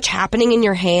so much happening in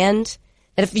your hand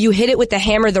that if you hit it with the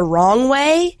hammer the wrong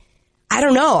way, I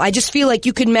don't know. I just feel like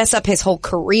you could mess up his whole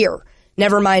career.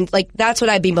 Never mind, that's what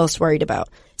I'd be most worried about.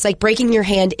 It's breaking your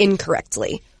hand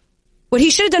incorrectly. What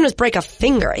he should have done was break a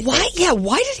finger, I think. Why? Yeah,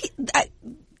 why did he...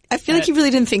 I feel like he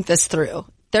really didn't think this through.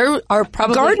 There are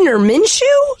probably... Gardner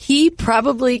Minshew? He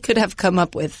probably could have come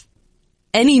up with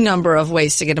any number of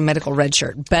ways to get a medical red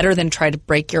shirt. Better than try to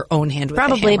break your own hand with a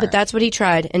hammer. Probably, but that's what he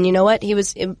tried. And you know what?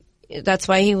 That's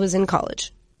why he was in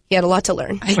college. He had a lot to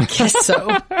learn. I guess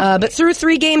so. But through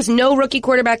 3 games, no rookie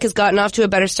quarterback has gotten off to a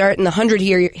better start in the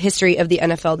 100-year history of the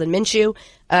NFL than Minshew.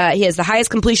 He has the highest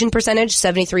completion percentage,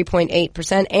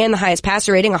 73.8%, and the highest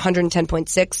passer rating,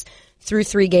 110.6, through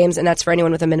 3 games, and that's for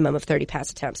anyone with a minimum of 30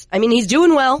 pass attempts. I mean, he's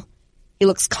doing well. He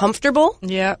looks comfortable.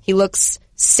 Yeah. He looks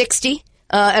 60.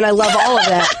 And I love all of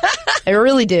that. I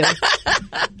really do.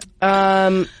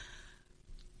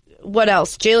 What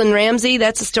else? Jalen Ramsey,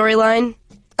 that's a storyline.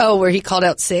 Oh, where he called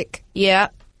out sick. Yeah.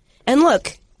 And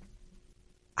look,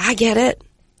 I get it.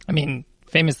 I mean,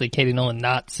 famously, Katie Nolan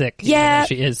not sick. Yeah. Even though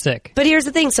she is sick. But here's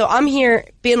the thing. So I'm here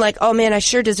being like, oh man, I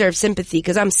sure deserve sympathy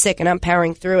because I'm sick and I'm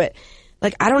powering through it.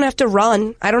 Like, I don't have to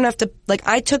run. I don't have to, like,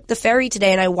 I took the ferry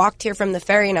today and I walked here from the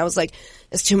ferry and I was like,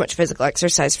 it's too much physical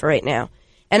exercise for right now.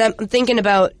 And I'm thinking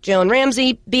about Jalen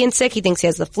Ramsey being sick. He thinks he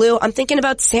has the flu. I'm thinking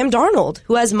about Sam Darnold,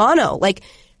 who has mono. Like,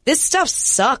 this stuff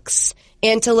sucks.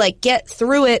 And to, like, get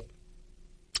through it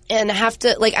and have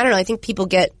to, like, I don't know, I think people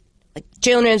get, like,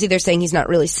 Jalen Ramsey, they're saying he's not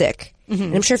really sick. Mm-hmm.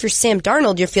 And I'm sure if you're Sam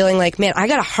Darnold, you're feeling like, man, I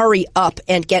gotta hurry up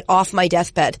and get off my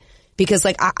deathbed because,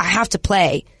 like, I have to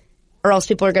play or else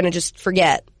people are gonna just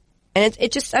forget. And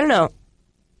it just, I don't know,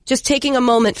 just taking a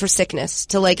moment for sickness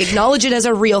to, like, acknowledge it as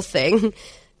a real thing.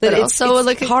 But also, it's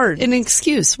like, hard. an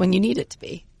excuse when you need it to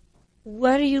be.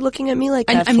 What are you looking at me like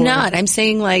that I'm for? not. I'm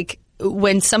saying, like,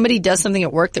 when somebody does something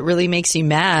at work that really makes you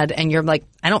mad and you're like,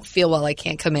 I don't feel well, I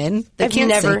can't come in. They I've can't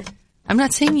never. say, I'm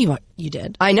not saying you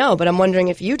did. I know, but I'm wondering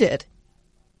if you did.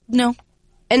 No.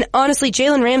 And honestly,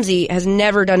 Jalen Ramsey has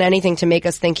never done anything to make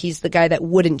us think he's the guy that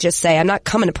wouldn't just say, I'm not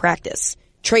coming to practice.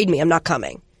 Trade me, I'm not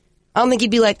coming. I don't think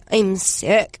he'd be like, I'm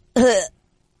sick.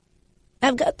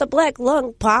 I've got the black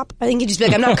lung, Pop. I think he'd just be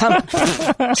like, I'm not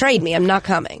coming. Trade me, I'm not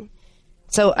coming.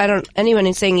 So anyone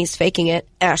who's saying he's faking it,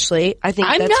 Ashley, I think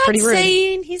that's pretty rude. I'm not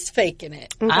saying he's faking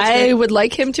it. That's I good. would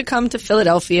like him to come to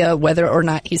Philadelphia, whether or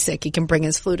not he's sick. He can bring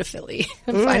his flu to Philly.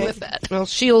 I'm fine with that. Well,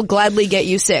 she'll gladly get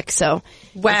you sick, so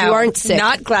Wow. if you aren't sick,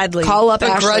 Not gladly. call up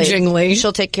Begrudgingly. Ashley.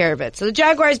 She'll take care of it. So the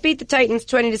Jaguars beat the Titans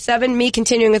 20-7. Me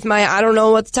continuing with my I don't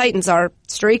know what the Titans are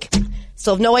streak.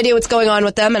 Still have no idea what's going on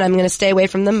with them, and I'm going to stay away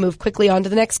from them, move quickly on to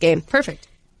the next game. Perfect.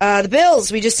 The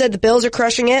Bills. We just said the Bills are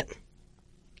crushing it.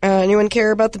 Anyone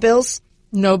care about the Bills?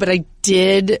 No, but I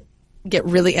did get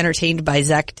really entertained by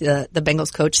Zach, the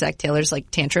Bengals coach, Zach Taylor's like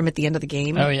tantrum at the end of the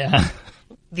game. Oh, yeah.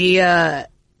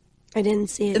 I didn't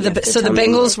see it. So the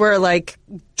Bengals were like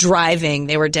driving.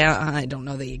 They were down. I don't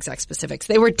know the exact specifics.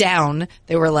 They were down.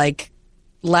 They were like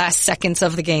last seconds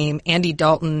of the game. Andy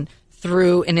Dalton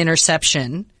threw an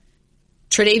interception.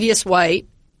 Tre'Davious White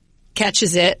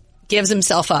catches it, gives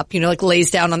himself up, like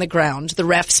lays down on the ground. The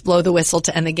refs blow the whistle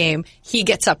to end the game. He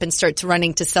gets up and starts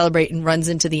running to celebrate and runs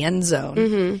into the end zone.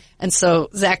 Mm-hmm. And so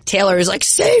Zach Taylor is like,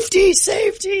 safety,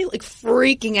 safety, like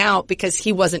freaking out because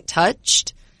he wasn't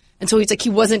touched. And so he's like, he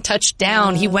wasn't touched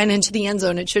down. He went into the end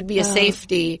zone. It should be a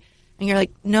safety. And you're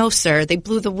like, no, sir, they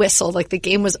blew the whistle. Like the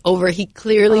game was over. He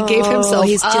clearly gave himself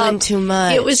he's up. doing too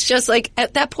much. It was just like,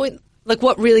 at that point, like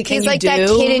what really can He's you like do? that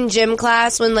kid in gym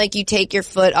class when like you take your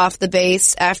foot off the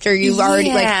base after you've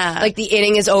already like the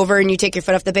inning is over and you take your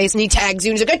foot off the base and he tags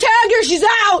you and he's like, I tagged her, she's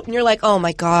out. And you're like, oh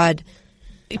my God.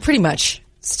 Pretty much.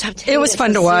 Stop taking It was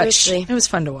fun to watch. seriously. It was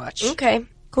fun to watch. Okay,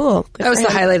 cool. Good That was for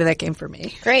the him. highlight of that game for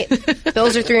me. Great.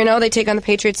 Bills are 3-0. They take on the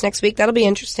Patriots next week. That'll be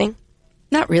interesting.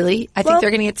 Not really. I think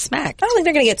they're going to get smacked. I don't think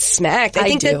they're going to get smacked. I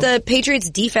think do. that the Patriots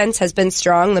defense has been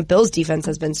strong. The Bills defense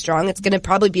has been strong. It's going to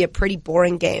probably be a pretty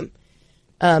boring game.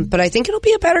 But I think it'll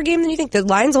be a better game than you think. The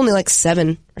line's only like 7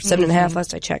 or 7.5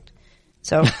 last I checked.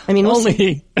 So, I mean, we'll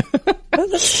see.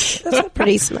 That's not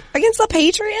pretty smart. Against the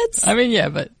Patriots? I mean, yeah,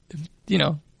 but,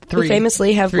 Who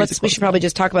famously have, we should probably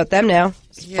just talk about them now.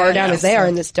 As far down as they are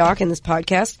in this doc, in this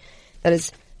podcast. That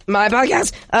is my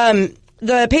podcast.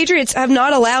 The Patriots have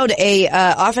not allowed a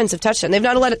offensive touchdown. They've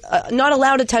not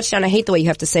allowed a touchdown. I hate the way you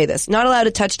have to say this. Not allowed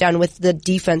a touchdown with the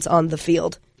defense on the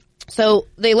field. So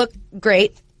they look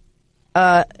great.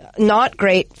 Not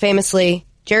great, famously,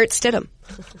 Jarrett Stidham,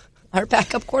 our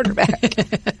backup quarterback.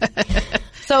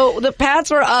 So the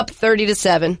Pats were up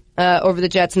 30-7 over the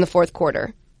Jets in the fourth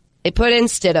quarter. They put in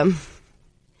Stidham.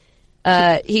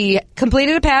 He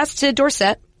completed a pass to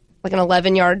Dorsett, like an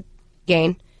 11-yard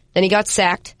gain. Then he got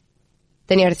sacked.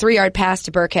 Then he had a 3-yard pass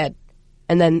to Burkhead.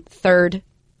 And then third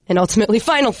and ultimately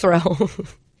final throw,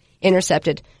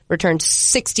 intercepted, returned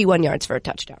 61 yards for a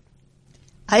touchdown.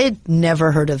 I had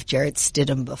never heard of Jarrett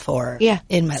Stidham before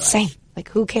in my life. Same. Like,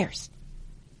 who cares?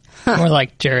 More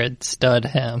like Jared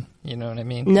Studham. You know what I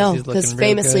mean? No, he's because looking real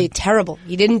famously good. terrible.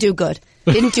 He didn't do good.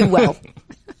 Didn't do well.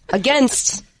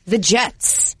 Against the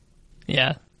Jets.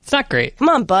 Yeah. It's not great. Come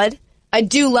on, bud. I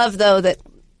do love, though, that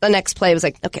the next play was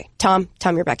like, okay, Tom,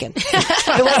 you're back in.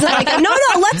 It wasn't like, no,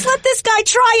 let's let this guy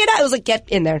try it out. It was like, get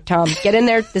in there, Tom. Get in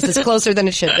there. This is closer than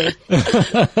it should be.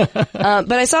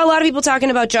 But I saw a lot of people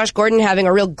talking about Josh Gordon having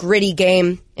a real gritty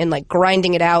game and like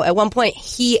grinding it out. At one point,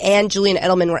 he and Julian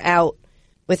Edelman were out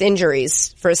with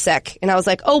injuries for a sec. And I was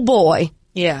like, oh boy.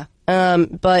 Yeah.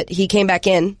 But he came back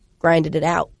in grinded it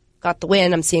out, got the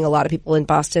win. I'm seeing a lot of people in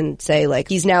Boston say like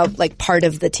he's now like part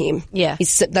of the team. Yeah.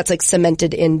 That's like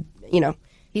cemented in, in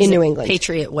New England.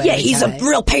 Patriot way. Yeah, he's a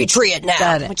real patriot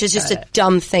now, which is just a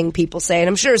dumb thing people say. And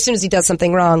I'm sure as soon as he does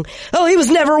something wrong, he was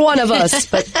never one of us.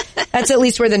 But that's at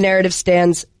least where the narrative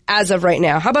stands as of right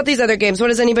now. How about these other games? What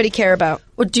does anybody care about?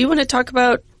 Well, do you want to talk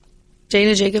about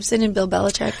Dana Jacobson and Bill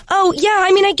Belichick? Oh, yeah.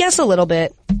 I mean, I guess a little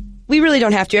bit. We really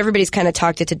don't have to. Everybody's kind of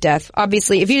talked it to death.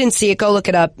 Obviously, if you didn't see it, go look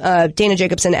it up. Dana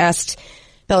Jacobson asked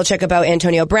Belichick about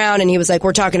Antonio Brown, and he was like,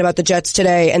 we're talking about the Jets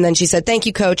today. And then she said, thank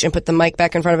you, coach, and put the mic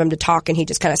back in front of him to talk, and he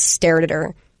just kind of stared at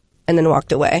her and then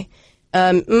walked away.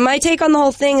 My take on the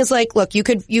whole thing is like, look, you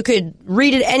could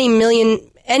read it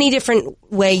any different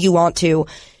way you want to.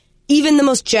 Even the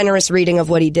most generous reading of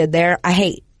what he did there, I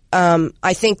hate.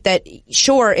 I think that,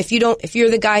 sure, if you're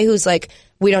the guy who's like,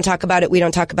 we don't talk about it,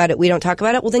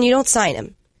 well, then you don't sign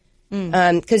him.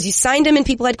 Because you signed him and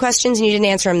people had questions and you didn't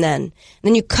answer him then. And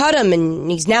then you cut him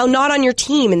and he's now not on your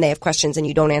team and they have questions and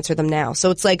you don't answer them now. So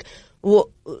it's like,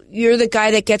 well, you're the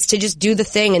guy that gets to just do the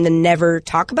thing and then never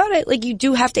talk about it. Like, you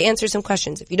do have to answer some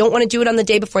questions. If you don't want to do it on the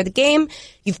day before the game,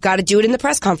 you've got to do it in the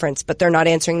press conference, but they're not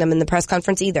answering them in the press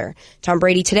conference either. Tom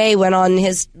Brady today went on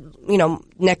his,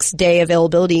 next day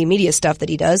availability media stuff that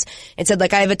he does and said,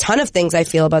 like, I have a ton of things I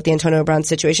feel about the Antonio Brown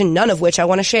situation, none of which I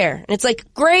want to share. And it's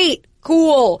like, great.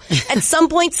 Cool. At some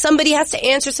point, somebody has to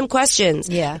answer some questions.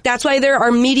 Yeah. That's why there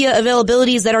are media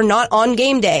availabilities that are not on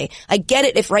game day. I get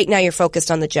it if right now you're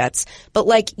focused on the Jets, but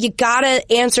like, you gotta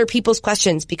answer people's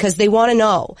questions because they want to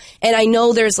know. And I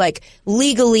know there's like,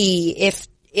 legally,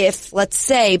 if let's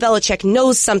say Belichick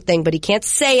knows something, but he can't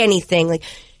say anything, like,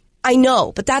 I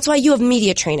know, but that's why you have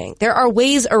media training. There are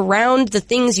ways around the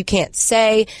things you can't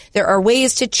say. There are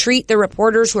ways to treat the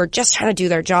reporters who are just trying to do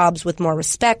their jobs with more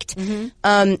respect. Mm-hmm.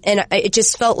 And it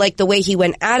just felt like the way he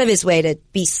went out of his way to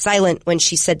be silent when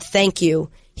she said thank you.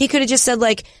 He could have just said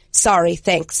like, sorry,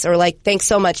 thanks, or like, thanks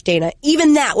so much, Dana.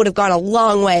 Even that would have gone a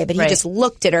long way, but he just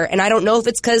looked at her. And I don't know if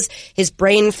it's because his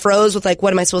brain froze with like,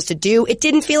 what am I supposed to do? It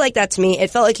didn't feel like that to me.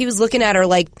 It felt like he was looking at her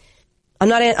like,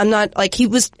 I'm not like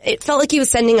it felt like he was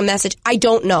sending a message. I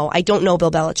don't know Bill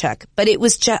Belichick, but it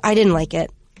was just, I didn't like it.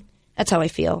 That's how I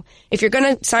feel. If you're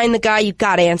going to sign the guy, you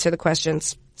got to answer the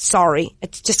questions. Sorry.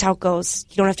 It's just how it goes.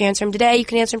 You don't have to answer him today. You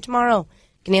can answer him tomorrow.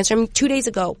 You can answer him 2 days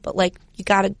ago, but like,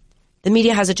 the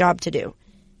media has a job to do.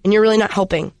 And you're really not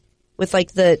helping with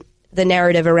like the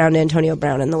narrative around Antonio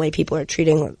Brown and the way people are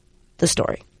treating the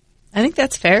story. I think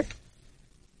that's fair.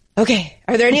 Okay.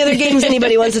 Are there any other games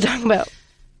anybody wants to talk about?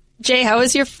 Jay, how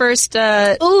was your first...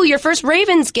 your first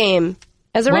Ravens game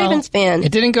as a Ravens fan.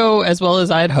 It didn't go as well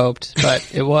as I had hoped,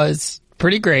 but it was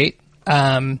pretty great.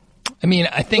 I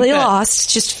think they lost,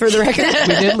 just for the record.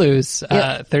 We did lose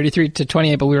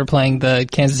 33-28, but we were playing the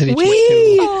Kansas City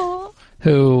Chiefs,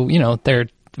 who, they're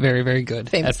very, very good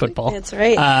Famously. at football. That's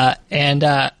right. And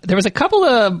there was a couple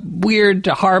of weird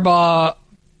Harbaugh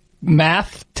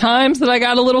math times that I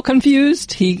got a little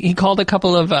confused. He called a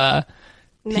couple of...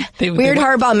 Weird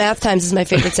Harbaugh Math Times is my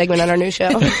favorite segment on our new show.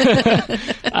 Don't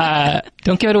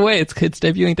give it away. It's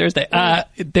debuting Thursday.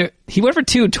 He went for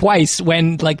 2 twice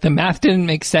when like the math didn't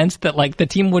make sense that like the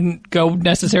team wouldn't go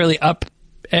necessarily up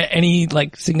any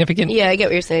like significant. Yeah, I get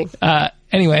what you're saying.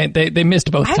 Anyway, they missed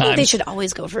both times. I think they should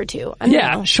always go for 2. I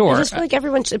don't know. Sure. I just feel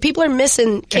like people are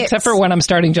missing kicks. Except for when I'm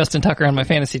starting Justin Tucker on my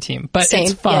fantasy team, but Same.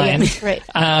 It's fine. Right.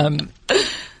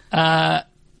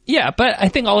 Yeah, but I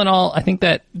think all in all, I think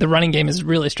that the running game is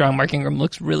really strong. Mark Ingram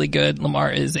looks really good. Lamar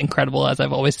is incredible, as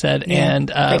I've always said. Yeah, and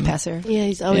great passer. Yeah,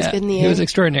 he's always been the He was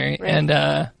extraordinary. Right. And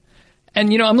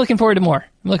I'm looking forward to more.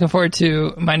 I'm looking forward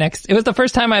to my next. It was the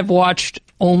first time I've watched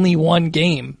only one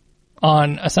game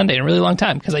on a Sunday in a really long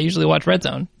time because I usually watch Red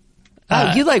Zone.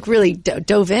 Oh, you like really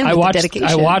dove in with the dedication.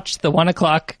 I watched the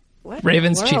 1:00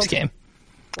 Ravens Chiefs game.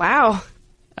 Wow.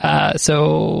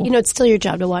 So it's still your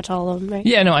job to watch all of them, right?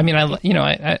 Yeah, no, I mean,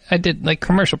 I did like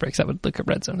commercial breaks. I would look at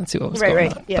Red Zone and see what was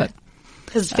going on. Yeah,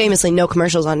 because famously, no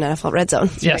commercials on NFL Red Zone.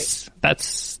 Yes,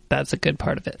 right. That's a good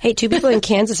part of it. Hey, 2 people in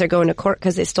Kansas are going to court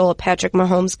because they stole a Patrick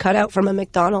Mahomes cutout from a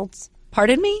McDonald's.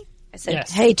 Pardon me? I said,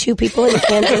 Hey, 2 people in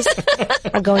Kansas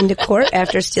are going to court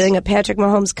after stealing a Patrick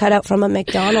Mahomes cutout from a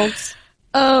McDonald's.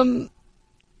 So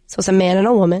it's a man and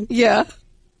a woman. Yeah.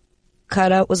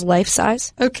 Cutout was life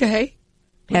size. Okay.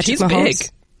 Patrick He's Mahomes, big.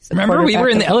 Remember, we were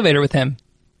in the elevator with him.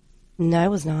 No, I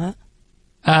was not.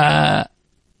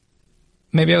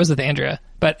 Maybe I was with Andrea,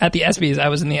 but at the ESPYs, I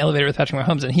was in the elevator with Patrick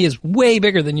Mahomes, and he is way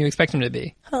bigger than you expect him to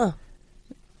be. Huh.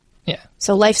 Yeah.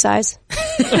 So life size.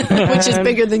 Which is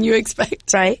bigger than you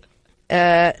expect. Right.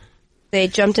 They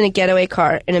jumped in a getaway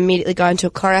car and immediately got into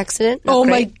a car accident. Not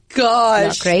great. My gosh.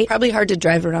 Not great. Probably hard to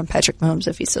drive around Patrick Mahomes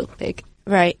if he's so big.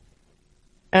 Right.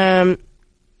 The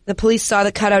police saw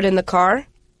the cutout in the car,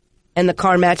 and the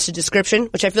car matched the description,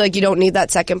 which I feel like you don't need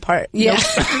that second part. Yeah.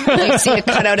 You see a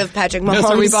cutout of Patrick Mahomes. No,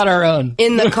 so we bought our own.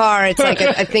 In the car. It's like,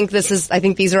 I think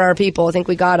these are our people. I think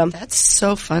we got them. That's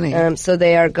so funny. So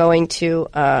they are going to,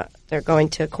 they're going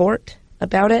to court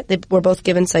about it. They were both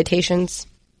given citations.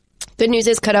 Good news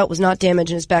is cutout was not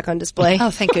damaged and is back on display. Oh,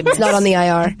 thank goodness. It's not on the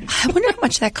IR. I wonder how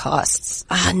much that costs.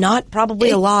 Not probably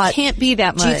a lot. Can't be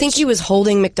that much. Do you think he was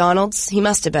holding McDonald's? He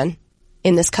must have been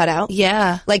in this cutout.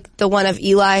 Yeah. Like the one of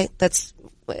Eli that's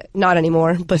not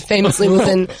anymore, but famously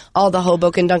within all the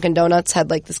Hoboken Dunkin' Donuts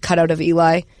had like this cutout of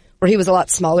Eli where he was a lot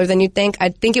smaller than you'd think. I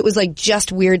think it was like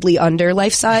just weirdly under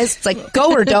life size. It's like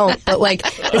go or don't, but like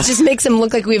it just makes him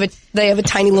look like they have a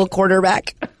tiny little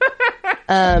quarterback.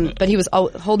 But he was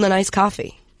holding an iced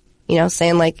coffee,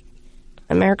 saying like,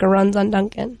 America runs on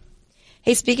Dunkin'.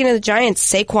 Hey, speaking of the Giants,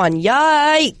 Saquon,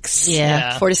 yikes.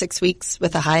 Yeah. 4 to 6 weeks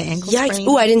with a high ankle Yikes. sprain.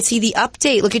 Ooh, I didn't see the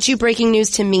update. Look at you breaking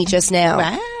news to me just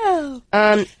now.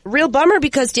 Wow. Real bummer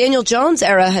because Daniel Jones'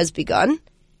 era has begun.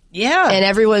 Yeah. And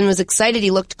everyone was excited. He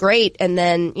looked great. And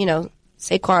then,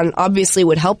 Saquon obviously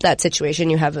would help that situation.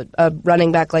 You have a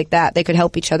running back like that. They could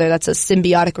help each other. That's a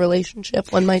symbiotic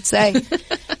relationship, one might say.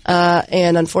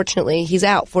 And unfortunately, he's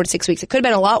out 4 to 6 weeks. It could have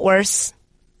been a lot worse,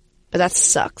 but that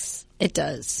sucks. It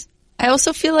does. I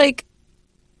also feel like,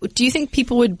 do you think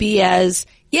people would be as,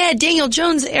 Daniel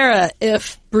Jones era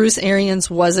if Bruce Arians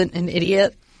wasn't an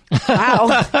idiot?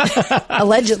 Wow.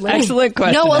 Allegedly. Excellent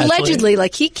question. No, Ashley. allegedly.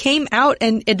 Like, he came out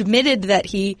and admitted that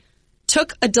he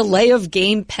took a delay of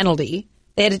game penalty.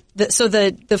 They had the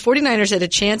 49ers had a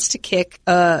chance to kick,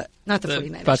 not the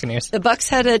 49ers. Buccaneers. The Bucs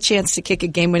had a chance to kick a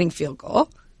game-winning field goal.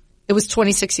 It was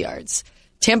 26 yards.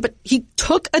 He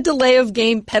took a delay of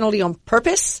game penalty on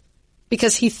purpose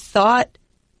because he thought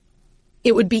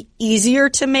it would be easier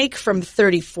to make from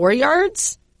 34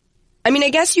 yards. I mean, I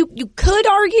guess you could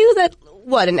argue that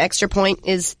an extra point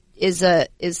is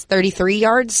 33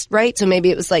 yards, right? So maybe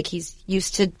it was like he's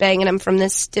used to banging him from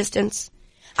this distance.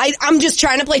 I'm just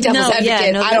trying to play devil's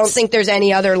advocate. I don't think there's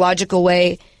any other logical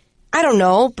way. I don't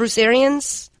know. Bruce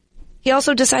Arians, he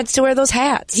also decides to wear those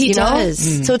hats. He does.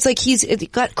 Mm. So it's like he's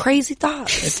got crazy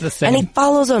thoughts. It's the same. And he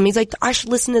follows them. He's like, I should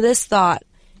listen to this thought.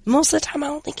 Most of the time, I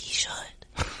don't think he should.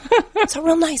 He's a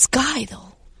real nice guy,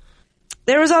 though.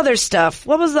 There was other stuff.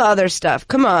 What was the other stuff?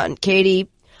 Come on, Katie.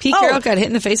 Pete Carroll got hit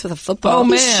in the face with a football. Oh,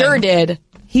 man. He sure did.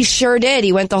 He sure did.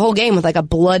 He went the whole game with like a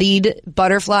bloodied,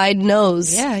 butterflied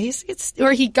nose. Yeah,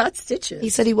 he got stitches. He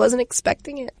said he wasn't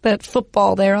expecting it. That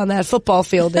football there on that football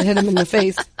field that hit him in the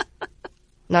face.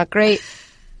 Not great.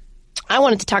 I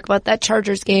wanted to talk about that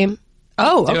Chargers game.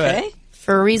 Oh, Do okay. it.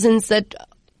 For reasons that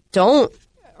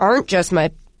aren't just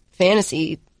my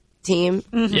fantasy team.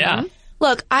 Mm-hmm. Yeah.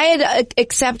 Look, I had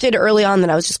accepted early on that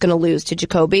I was just going to lose to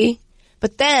Jacoby.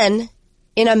 But then,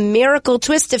 in a miracle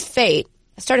twist of fate,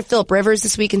 I started Phillip Rivers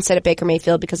this week instead of Baker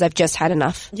Mayfield because I've just had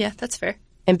enough. Yeah, that's fair.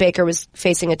 And Baker was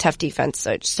facing a tough defense,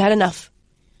 so I just had enough.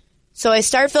 So I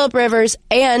start Phillip Rivers,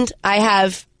 and I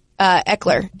have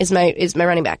Eckler is my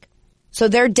running back. So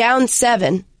they're down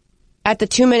 7 at the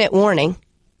 2-minute warning.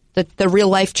 The real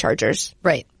life Chargers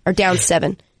are down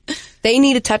 7. They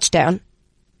need a touchdown.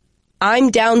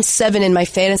 I'm down 7 in my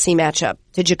fantasy matchup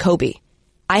to Jacoby.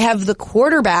 I have the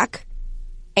quarterback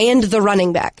and the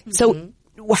running back. So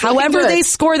however they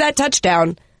score that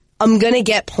touchdown, I'm going to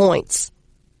get points.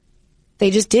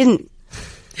 They just didn't.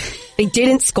 They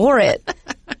didn't score it.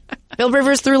 Bill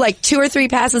Rivers threw like 2 or 3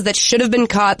 passes that should have been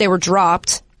caught. They were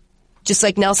dropped. Just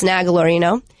like Nelson Aguilar,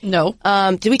 No.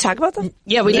 Did we talk about them?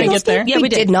 Yeah, we didn't did. get there. Yeah, we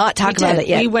did not talk about it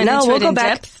yet. We went into it in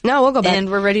depth. No, we'll go back. And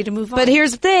we're ready to move on. But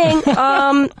here's the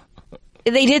thing.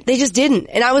 They just didn't.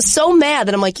 And I was so mad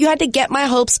that I'm like, you had to get my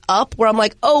hopes up where I'm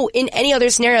like, oh, in any other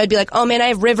scenario, I'd be like, oh man, I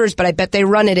have Rivers, but I bet they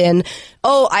run it in.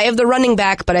 Oh, I have the running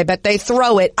back, but I bet they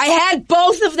throw it. I had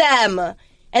both of them.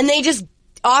 And they just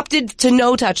opted to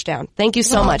no touchdown. Thank you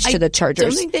so much to the Chargers. I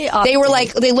don't think they opted. They were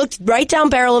like, they looked right down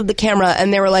barrel of the camera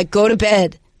and they were like, go to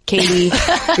bed, Katie.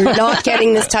 You're not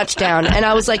getting this touchdown. And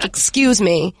I was like, excuse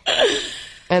me.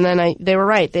 And then they were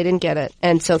right. They didn't get it.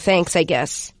 And so thanks, I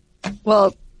guess.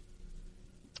 Well,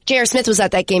 J.R. Smith was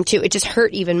at that game too. It just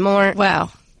hurt even more.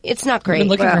 wow. It's not I've great. been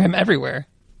looking for him everywhere.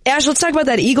 Ash, let's talk about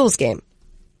that Eagles game.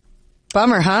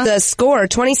 Bummer, huh? The score,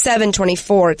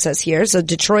 27-24, it says here. So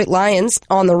Detroit Lions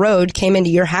on the road came into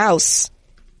your house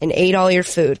and ate all your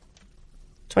food.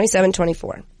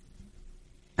 27-24.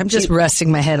 I'm just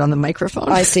resting my head on the microphone.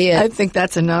 I see it. I think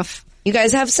that's enough. You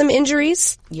guys have some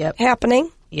injuries Yep. happening.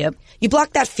 Yep. You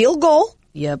blocked that field goal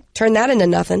Yep. Turn that into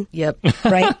nothing. Yep.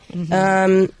 Right?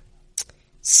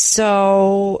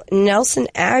 So Nelson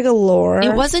Aguilar.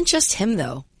 It wasn't just him,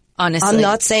 though, honestly. I'm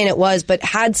not saying it was, but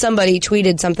had somebody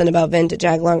tweeted something about vintage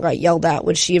Aguilar and got yelled at,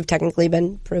 would she have technically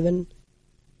been proven?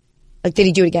 Like, did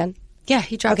he do it again? Yeah,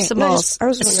 he dropped some no, balls.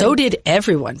 So did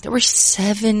everyone. There were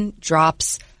 7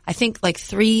 drops. I think like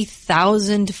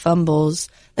 3,000 fumbles.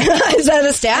 Is that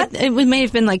a stat? It may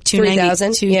have been like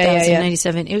 2,000,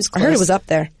 2,097. It was close. I heard it was up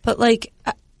there. But like,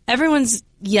 everyone's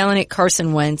yelling at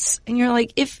Carson Wentz, and you're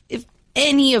like, if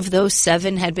any of those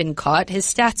 7 had been caught, his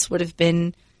stats would have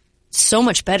been so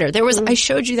much better. There was, I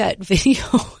showed you that video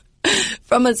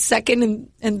from a 2nd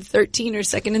and 13 or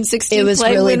 2nd and 16 it was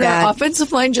play really when bad. our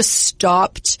offensive line just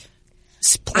stopped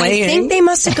playing. I think they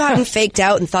must have gotten faked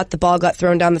out and thought the ball got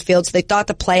thrown down the field, so they thought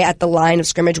the play at the line of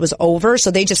scrimmage was over, so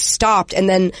they just stopped, and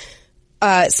then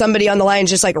somebody on the line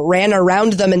just like ran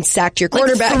around them and sacked your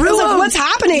quarterback. Through like, what's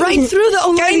happening? Right through the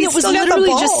O-line that was still got the literally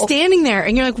ball. just standing there,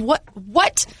 and you're like,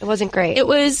 what? It wasn't great. It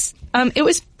was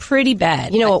pretty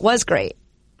bad. You know what was great?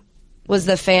 Was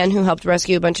the fan who helped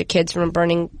rescue a bunch of kids from a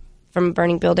burning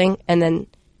building and then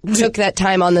took that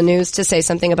time on the news to say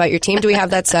something about your team. Do we have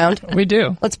that sound? We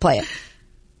do. Let's play it.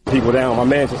 People down. My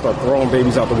man just started throwing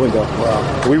babies out the window.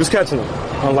 Wow. We was catching them,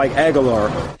 unlike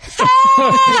Aguilar.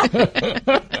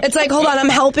 It's like, hold on, I'm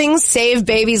helping save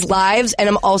babies' lives, and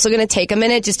I'm also going to take a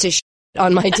minute just to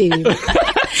on my team.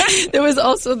 There was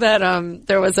also that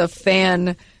there was a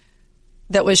fan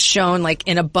that was shown like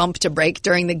in a bump to break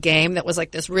during the game that was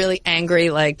like this really angry,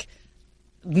 like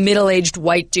middle-aged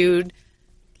white dude,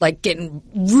 like getting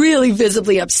really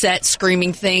visibly upset,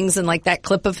 screaming things, and like that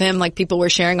clip of him, like people were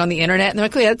sharing on the internet, and they're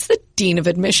like, "Oh, yeah, that's the dean of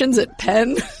admissions at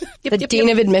Penn." The dean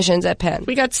of admissions at Penn.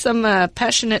 We got some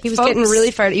passionate. He was folks. getting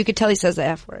really fired. You could tell he says the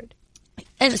F word.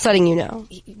 And just letting you know.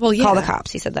 Well, yeah, call the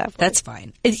cops. He said that. That's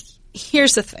fine.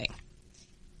 Here's the thing.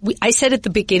 I said at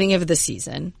the beginning of the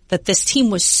season that this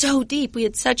team was so deep. We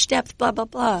had such depth, blah, blah,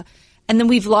 blah. And then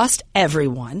we've lost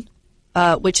everyone,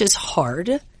 which is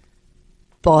hard.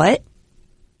 But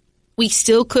we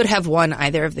still could have won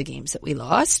either of the games that we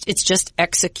lost. It's just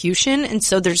execution. And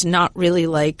so there's not really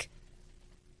like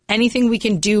anything we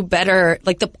can do better.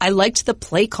 Like I liked the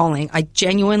play calling. I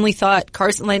genuinely thought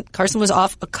Carson was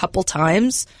off a couple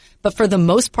times. But for the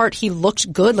most part, he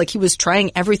looked good. Like he was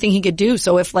trying everything he could do.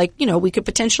 So if we could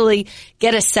potentially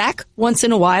get a sack once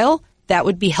in a while, that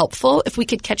would be helpful. If we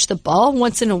could catch the ball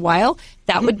once in a while,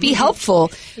 that would be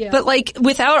helpful. Yeah. But like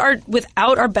without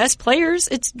our best players,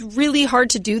 it's really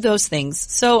hard to do those things.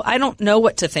 So I don't know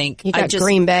what to think. You got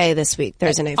Green Bay this week,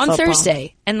 Thursday night football. On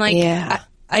Thursday. And like, yeah.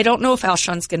 I don't know if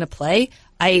Alshon's going to play.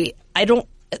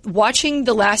 Watching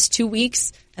the last 2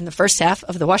 weeks and the first half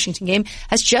of the Washington game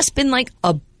has just been like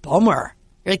a bummer.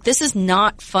 You're like, this is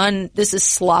not fun. This is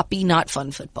sloppy, not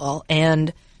fun football,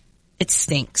 and it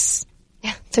stinks.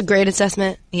 Yeah, it's a great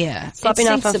assessment. Yeah, sloppy,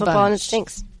 not fun football, and it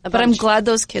stinks. But I'm glad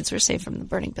those kids were safe from the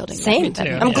burning building. Same.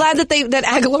 I'm glad that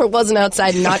Aguilar wasn't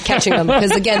outside and not catching them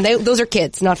because again, those are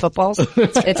kids, not footballs.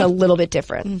 It's a little bit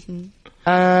different.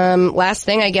 Mm-hmm. Last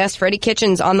thing, I guess, Freddie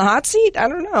Kitchens on the hot seat. I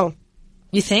don't know.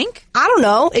 You think? I don't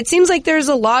know. It seems like there's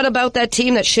a lot about that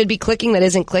team that should be clicking that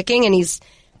isn't clicking, and he's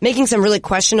making some really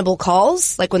questionable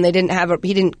calls, like when they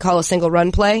he didn't call a single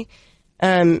run play.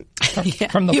 From the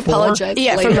 4? Apologized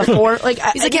yeah, later. from the 4. Like,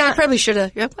 he's like, I probably should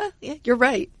have. Well, yeah, you're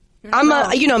right.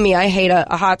 You know me, I hate a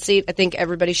hot seat. I think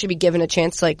everybody should be given a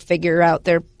chance to like figure out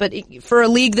but for a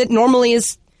league that normally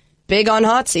is big on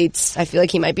hot seats, I feel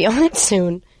like he might be on it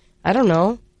soon. I don't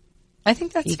know. I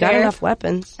think that's fair. You got enough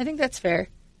weapons. I think that's fair.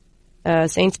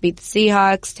 Saints beat the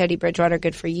Seahawks. Teddy Bridgewater,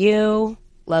 good for you.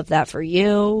 Love that for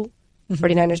you.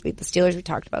 49ers beat the Steelers. We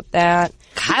talked about that.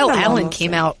 Kyle Allen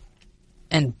came out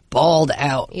and balled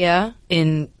out. Yeah.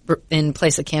 In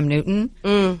place of Cam Newton.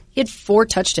 He had 4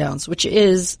 touchdowns, which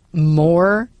is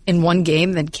more in one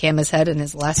game than Cam has had in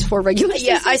his last 4 regular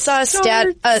season. Yeah, I saw a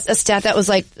stat that was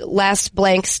like last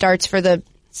blank starts for the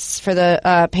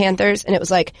Panthers, and it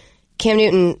was like Cam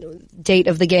Newton, date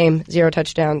of the game, 0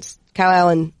 touchdowns. Kyle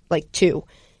Allen, like 2.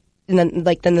 And then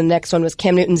the next one was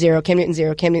Cam Newton 0, Cam Newton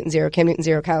 0, Cam Newton 0, Cam Newton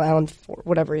 0, Kyle Allen 4,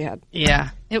 whatever he had.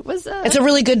 Yeah. It was it's a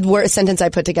really good sentence I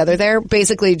put together there.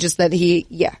 Basically just that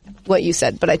what you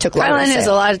said, but I took Kyle Allen has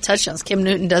a lot of touchdowns. Cam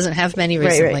Newton doesn't have many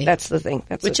recently. Right. That's the thing.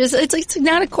 It's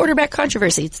not a quarterback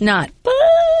controversy. It's not. But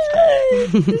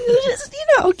just,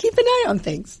 keep an eye on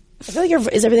things. I feel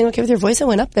like is everything okay with your voice? I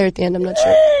went up there at the end. I'm not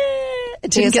sure.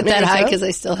 It didn't get that high because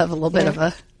I still have a little bit of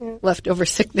a leftover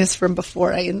sickness from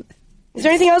before. Is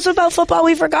there anything else about football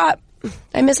we forgot?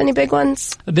 I miss any big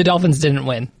ones? The Dolphins didn't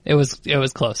win. It was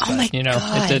close. Oh, but, my you know,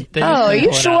 God. they Are you pull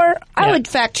it sure? out. I Yeah. would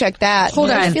fact check that. Hold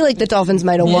I on. feel like the Dolphins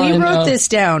might have We won. wrote this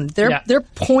down. Their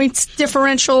points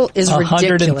differential is ridiculous.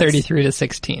 133 to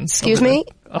 16. Excuse me?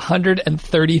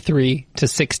 133 to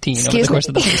 16 over the Excuse course me?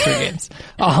 of the first 3 games.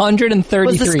 133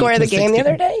 Was the score of the to game the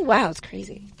 16. other day? Wow, it's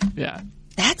crazy. Yeah.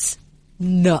 That's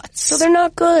nuts. So they're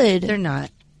not good. They're not.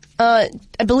 I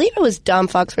believe it was Dom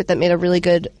Foxworth that made a really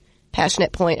good,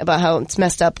 passionate point about how it's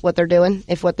messed up what they're doing.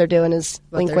 If what they're doing is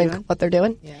wink, they're wink, doing? what they're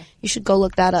doing. Yeah. You should go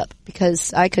look that up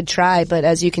because I could try, but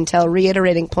as you can tell,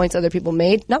 reiterating points other people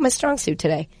made, not my strong suit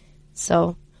today.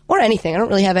 So, or anything. I don't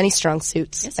really have any strong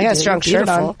suits. Yes, I you got a do. strong You're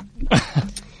shirt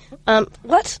on.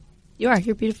 What? You are.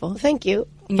 You're beautiful. Thank you.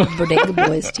 In your Bodega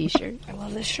Boys t-shirt. I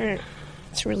love this shirt.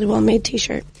 It's a really well made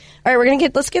t-shirt. All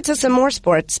right, let's get to some more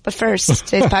sports. But first,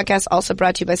 today's podcast also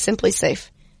brought to you by Simply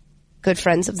Safe. Good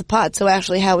friends of the pod. So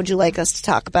Ashley, how would you like us to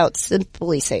talk about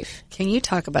Simply Safe? Can you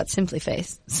talk about Simply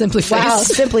Face? Simply Face. Wow,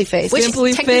 Simply Face. Which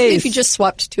Simply technically, Face. if you just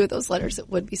swapped 2 of those letters, it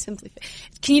would be Simply Face.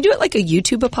 Can you do it like a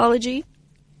YouTube apology?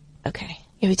 Okay.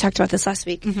 Yeah, we talked about this last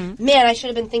week. Mm-hmm. Man, I should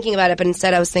have been thinking about it, but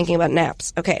instead I was thinking about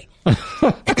naps. Okay.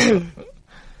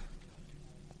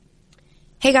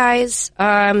 Hey guys,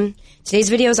 today's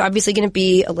video is obviously going to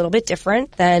be a little bit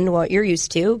different than what you're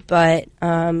used to, but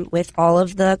with all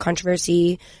of the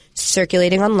controversy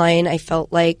circulating online, I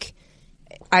felt like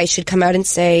I should come out and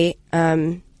say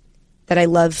that I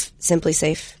love Simply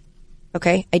Safe.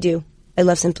 Okay? I do. I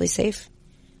love Simply Safe.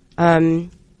 It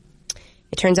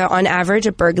turns out, on average,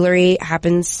 a burglary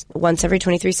happens once every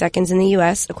 23 seconds in the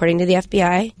U.S., according to the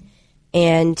FBI.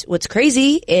 And what's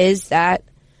crazy is that,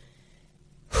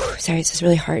 sorry, this is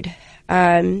really hard.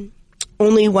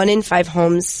 Only 1 in 5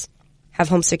 homes have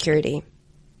home security.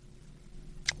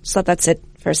 Just let that sit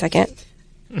for a second.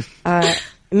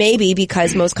 Maybe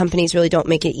because most companies really don't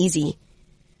make it easy,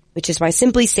 which is why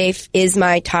Simply Safe is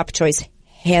my top choice,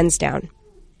 hands down.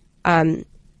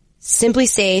 Simply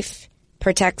Safe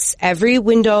protects every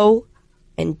window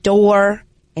and door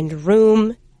and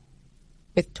room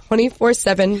with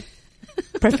 24/7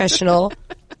 professional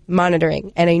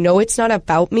monitoring. And I know it's not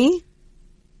about me.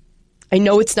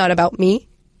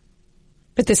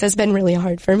 But this has been really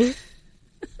hard for me.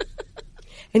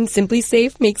 And Simply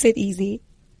Safe makes it easy.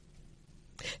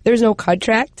 There's no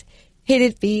contract,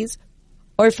 hidden fees,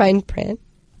 or fine print.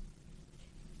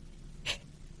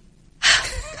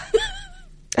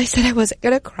 I said I wasn't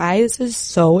going to cry. This is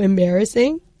so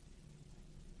embarrassing.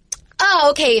 Oh,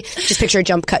 okay. Just picture a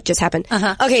jump cut just happened.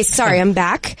 Okay, sorry, I'm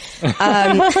back.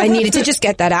 I needed to just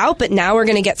get that out, but now we're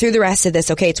going to get through the rest of this.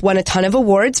 Okay, it's won a ton of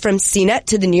awards from CNET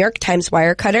to the New York Times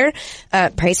Wirecutter.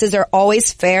 Prices are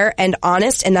always fair and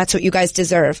honest, and that's what you guys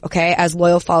deserve, okay? As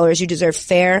loyal followers, you deserve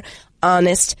fair,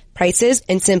 honest prices,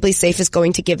 and Simply Safe is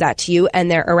going to give that to you,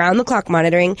 and their around-the-clock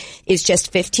monitoring is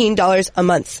just $15 a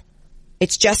month.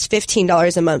 It's just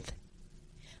 $15 a month.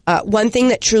 One thing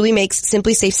that truly makes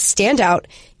Simply Safe stand out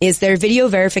is their video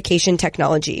verification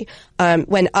technology.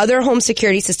 When other home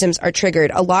security systems are triggered,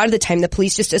 a lot of the time the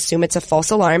police just assume it's a false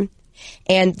alarm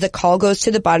and the call goes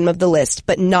to the bottom of the list,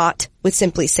 but not with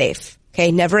Simply Safe.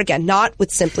 Okay, never again. Not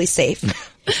with Simply Safe.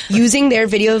 Using their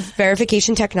video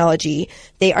verification technology,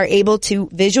 they are able to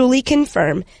visually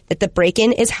confirm that the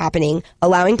break-in is happening,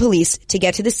 allowing police to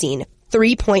get to the scene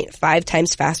 3.5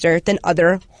 times faster than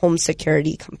other home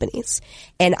security companies.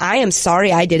 And I am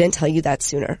sorry I didn't tell you that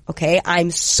sooner, okay?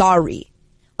 I'm sorry.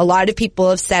 A lot of people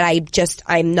have said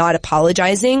I'm not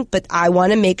apologizing, but I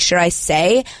want to make sure I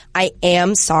say I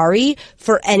am sorry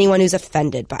for anyone who's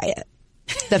offended by it.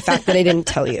 The fact that I didn't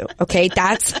tell you, okay?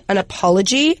 That's an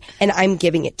apology, and I'm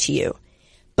giving it to you.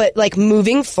 But like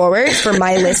moving forward for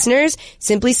my listeners,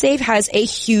 Simply Safe has a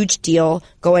huge deal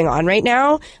going on right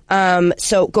now.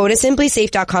 So go to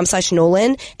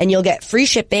simplysafe.com/Nolan and you'll get free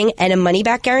shipping and a money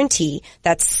back guarantee.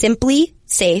 That's Simply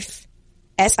Safe,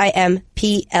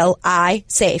 SIMPLI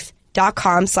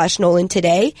safe.com/Nolan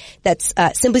today. That's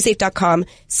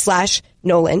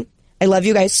simplysafe.com/Nolan. I love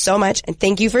you guys so much and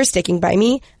thank you for sticking by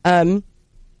me.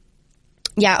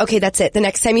 Yeah, okay, that's it. The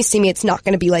next time you see me, it's not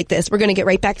going to be like this. We're going to get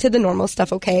right back to the normal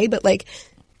stuff, okay? But, like,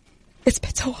 it's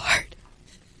been so hard.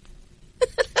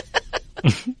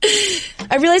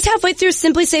 I realized halfway through,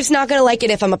 Simply Safe's not going to like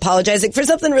it if I'm apologizing for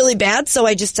something really bad, so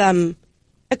I just, it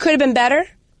could have been better,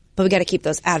 but we got to keep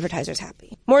those advertisers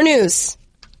happy. More news.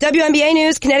 WNBA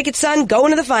news, Connecticut Sun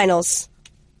going to the finals.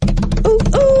 Ooh,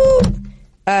 ooh.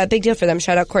 Big deal for them.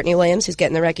 Shout out Courtney Williams, who's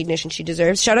getting the recognition she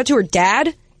deserves. Shout out to her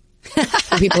dad,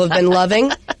 who people have been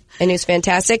loving, and who's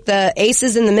fantastic. The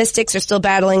Aces and the Mystics are still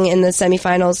battling in the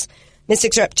semifinals.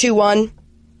 Mystics are up 2-1.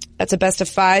 That's a best of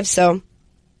 5, so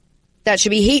that should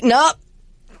be heating up.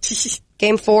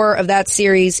 Game 4 of that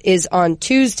series is on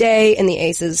Tuesday, and the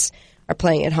Aces are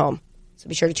playing at home. So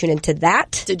be sure to tune into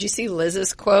that. Did you see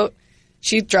Liz's quote?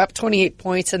 She dropped 28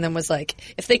 points and then was like,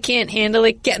 if they can't handle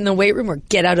it, get in the weight room or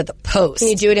get out of the post. Can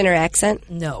you do it in her accent?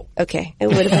 No. Okay. It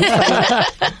would have been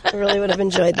fun. I really would have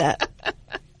enjoyed that.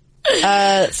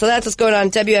 So that's what's going on in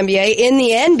WNBA. In the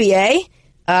NBA,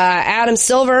 Adam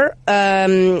Silver,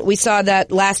 we saw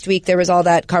that last week there was all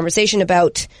that conversation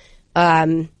about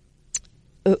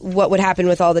what would happen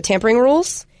with all the tampering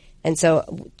rules. And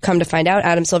so, come to find out,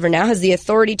 Adam Silver now has the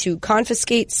authority to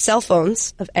confiscate cell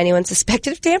phones of anyone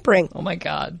suspected of tampering. Oh my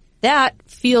God. That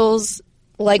feels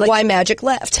like why Magic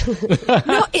left.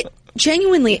 No,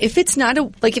 genuinely, if it's not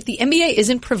if the NBA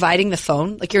isn't providing the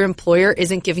phone, like your employer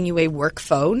isn't giving you a work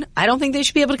phone, I don't think they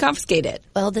should be able to confiscate it.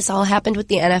 Well, this all happened with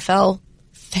the NFL,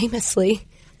 famously.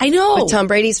 I know. With Tom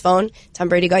Brady's phone. Tom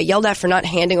Brady got yelled at for not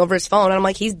handing over his phone. And I'm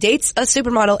like, he dates a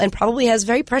supermodel and probably has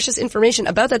very precious information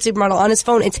about that supermodel on his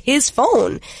phone. It's his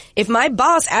phone. If my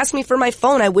boss asked me for my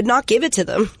phone, I would not give it to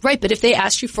them. Right, but if they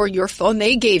asked you for your phone,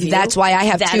 they gave you. That's why I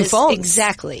have two phones.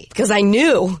 Exactly. Because I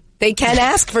knew they can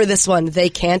ask for this one. They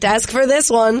can't ask for this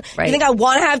one. Right. You think I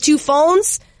want to have two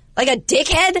phones? Like a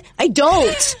dickhead? I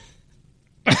don't.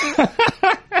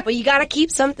 But you gotta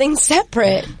keep something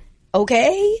separate.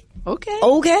 Okay?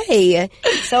 Okay.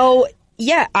 So,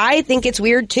 yeah, I think it's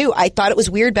weird, too. I thought it was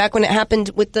weird back when it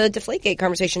happened with the Deflategate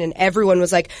conversation, and everyone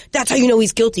was like, that's how you know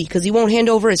he's guilty, because he won't hand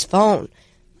over his phone.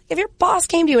 If your boss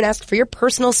came to you and asked for your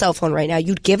personal cell phone right now,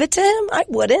 you'd give it to him? I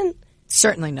wouldn't.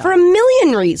 Certainly not. For a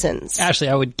million reasons. Ashley,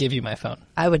 I would give you my phone.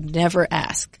 I would never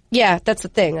ask. Yeah, that's the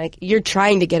thing. Like, you're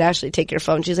trying to get Ashley to take your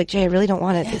phone. She's like, Jay, I really don't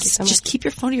want it. Yes, Thank you so much. Just keep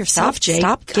your phone to yourself, Jay.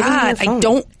 Stop giving me your phone. I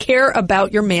don't care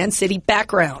about your Man City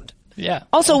background. Yeah.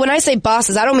 Also, when I say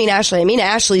bosses, I don't mean Ashley. I mean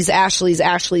Ashley's.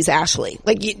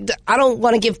 Like, I don't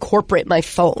want to give corporate my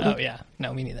phone. Oh, yeah.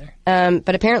 No, me neither.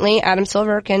 But apparently, Adam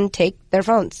Silver can take their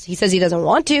phones. He says he doesn't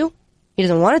want to. He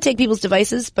doesn't want to take people's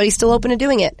devices, but he's still open to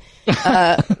doing it.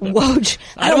 Woj.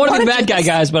 I don't want to be the bad guy,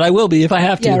 guys, but I will be if I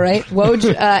have to. Yeah, right.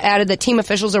 Woj added that team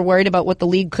officials are worried about what the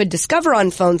league could discover on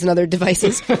phones and other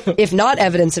devices, if not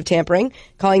evidence of tampering,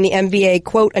 calling the NBA,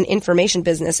 quote, an information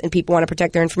business, and people want to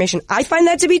protect their information. I find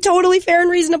that to be totally fair and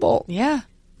reasonable. Yeah.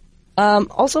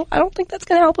 Also, I don't think that's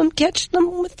going to help him catch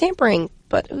them with tampering,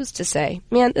 but who's to say?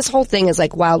 Man, this whole thing is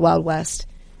like Wild Wild West.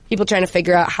 People trying to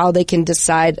figure out how they can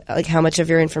decide like how much of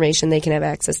your information they can have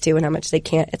access to and how much they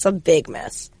can't. It's a big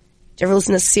mess. Did you ever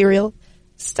listen to Serial?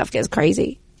 Stuff gets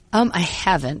crazy. I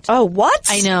haven't. Oh, what?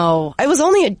 I know. I was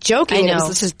only joking. I know. It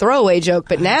was just a throwaway joke,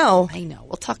 but now. I know.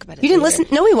 We'll talk about it. You didn't later.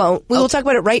 listen? No, we won't. We will talk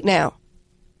about it right now.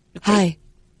 Okay. Hi.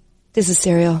 This is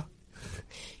Serial.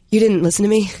 You didn't listen to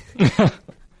me?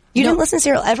 You didn't listen to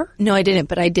Serial ever? No, I didn't,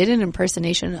 but I did an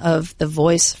impersonation of the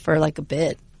voice for like a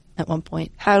bit. At one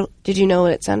point. How did you know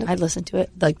what it sounded? I listened to it,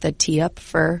 like the tee up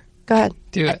for. Go ahead.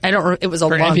 Do it. I don't. It was a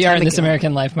for long NPR time in This ago.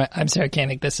 American Life. I'm Sarah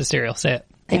Koenig. This is Serial. Say it.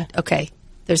 Yeah. Okay.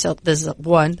 There's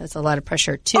one. That's a lot of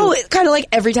pressure. Two. Oh, it's kind of like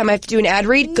every time I have to do an ad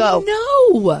read. Go.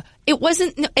 No, it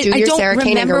wasn't. No, I your don't Sarah Koenig or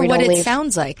remember we what don't it leave.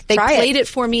 sounds like. They Try played it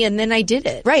for me, and then I did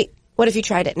it. Right. What if you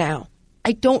tried it now?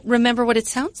 I don't remember what it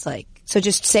sounds like. So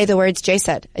just say the words Jay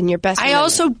said in your best. I memory.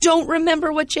 also don't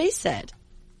remember what Jay said.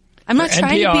 I'm not For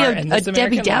trying NPR to and be a This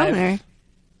Debbie American Downer. Life.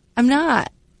 I'm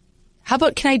not. How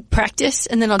about can I practice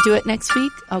and then I'll do it next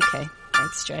week? Okay.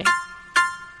 Thanks, Jay.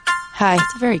 Hi.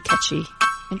 It's a very catchy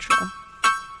intro.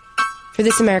 For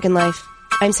This American Life,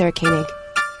 I'm Sarah Koenig.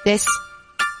 This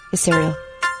is Serial.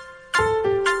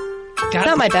 God,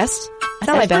 Not my best.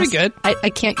 Not my pretty best. good. I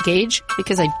can't gauge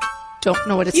because I don't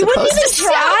know what it's You supposed wouldn't even to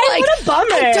sound try? like. What a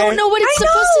bummer. I don't know what it's I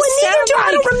know, supposed to and neither sound do I. like.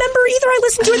 I don't remember either. I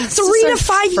listened to it This 3 is to our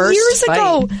 5 first years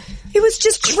ago. fight. It was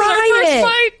just trying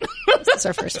it. This is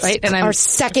our first fight, and Our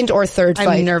second or third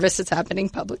fight. I'm nervous it's happening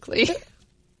publicly.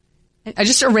 I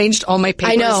just arranged all my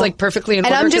papers I know. like perfectly in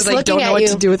And order I'm just because I don't looking know at what you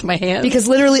to do with my hands. Because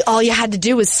literally all you had to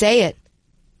do was say it.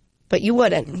 But you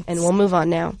wouldn't. And we'll move on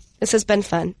now. This has been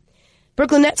fun.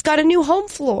 Brooklyn Nets got a new home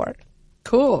floor.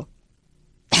 Cool.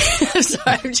 I'm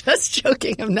sorry, I'm just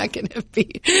joking. I'm not gonna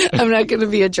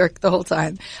be a jerk the whole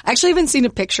time. I actually haven't seen a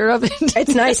picture of it.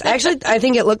 It's nice. Actually, I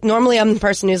think it looked, normally I'm the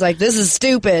person who's like, this is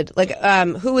stupid. Like,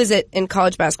 who is it in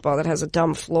college basketball that has a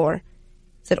dumb floor?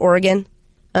 Is it Oregon?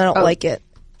 I don't like it.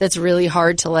 That's really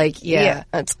hard to like, yeah.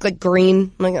 It's like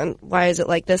green. I'm like, why is it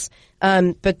like this?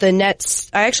 But the Nets,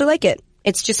 I actually like it.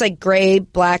 It's just like gray,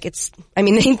 black. They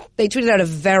tweeted out a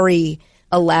very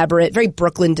elaborate, very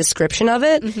Brooklyn description of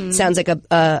it. Mm-hmm. Sounds like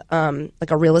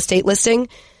a real estate listing.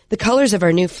 The colors of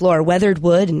our new floor, weathered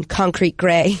wood and concrete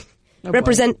gray,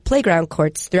 represent playground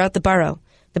courts throughout the borough.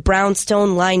 The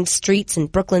brownstone-lined streets in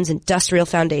Brooklyn's industrial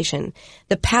foundation.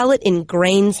 The palette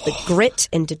ingrains the grit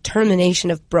and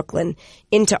determination of Brooklyn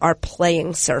into our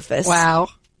playing surface. Wow.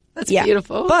 That's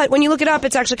beautiful. But when you look it up,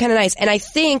 it's actually kind of nice. And I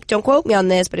think, don't quote me on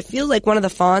this, but it feels like one of the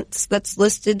fonts that's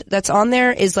listed, that's on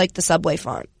there, is like the Subway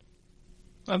font.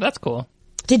 Oh, that's cool.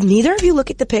 Did neither of you look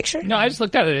at the picture? No, I just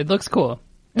looked at it. It looks cool.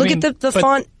 Look at the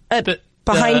font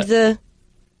behind the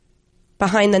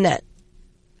net.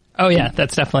 Oh yeah,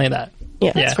 that's definitely that.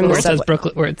 Yeah, yeah. from Where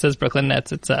the it says Brooklyn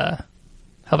Nets, it's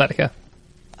Helvetica.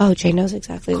 Oh, Jay knows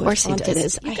exactly what course he font does. it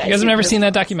is. You guys have never seen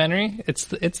that documentary? It's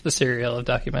the serial of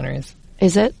documentaries.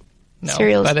 Is it? No,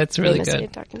 Serial's but it's really famously good.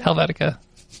 a documentary. Helvetica.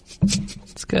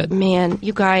 It's good. Man,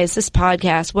 you guys, this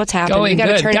podcast, what's happened? Going We got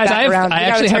to good. turn Guys, it back around. We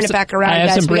got to turn it back around, I have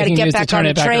guys. some We got to breaking get news to back turn on the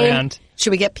it back train. around.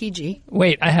 Should we get PG?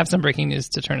 Wait, I have some breaking news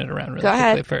to turn it around really Go quickly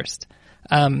ahead. first.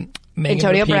 Megan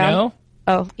Antonio Rapinoe Brown.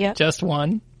 Oh, yeah. just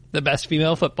won the best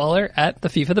female footballer at the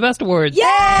FIFA The Best Awards. Yay!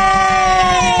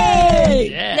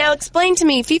 Yeah. Now explain to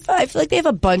me, FIFA, I feel like they have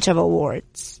a bunch of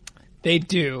awards. They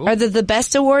do. Are the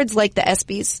best awards like the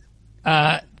ESPYs?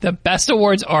 The best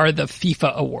awards are the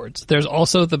FIFA awards. There's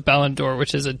also the Ballon d'Or,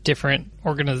 which is a different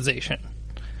organization.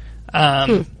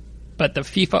 But the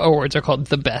FIFA awards are called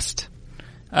the best.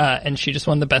 And she just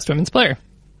won the best women's player.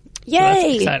 Yay! So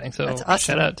that's exciting. So That's awesome.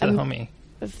 shout out to the homie.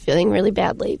 I'm feeling really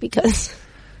badly because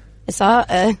I saw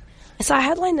a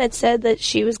headline that said that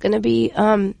she was going to be,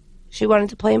 she wanted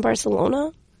to play in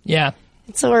Barcelona. Yeah.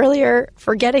 And so earlier,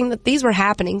 forgetting that these were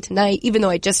happening tonight, even though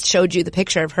I just showed you the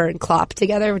picture of her and Klopp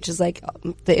together, which is like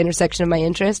the intersection of my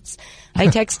interests, I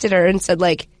texted her and said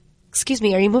like, excuse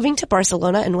me, are you moving to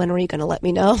Barcelona and when are you going to let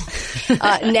me know?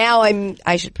 Now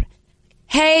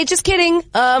hey, just kidding.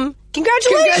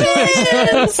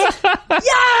 Congratulations!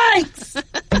 Yikes!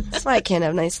 That's why I can't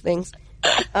have nice things.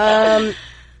 Yeah,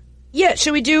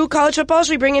 should we do college football?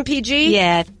 Should we bring in PG?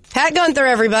 Yeah. Pat Gunther,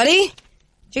 everybody. Did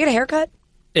you get a haircut?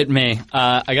 It may.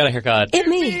 I got a haircut. It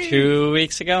may. 2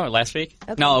 weeks ago or last week?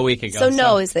 Okay. No, a week ago. So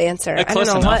no is the answer. I don't close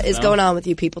know enough, what is going on with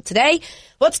you people today.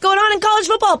 What's going on in college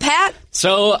football, Pat?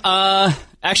 So,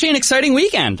 actually an exciting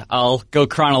weekend. I'll go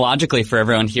chronologically for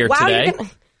everyone here today.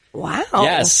 Wow.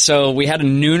 Yes, so we had a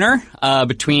nooner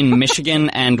between Michigan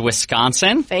and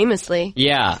Wisconsin. Famously.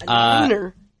 Yeah.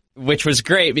 Nooner. Which was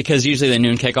great because usually the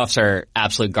noon kickoffs are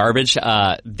absolute garbage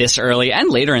this early and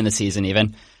later in the season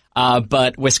even.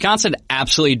 But Wisconsin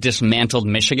absolutely dismantled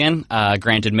Michigan.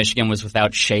 Granted, Michigan was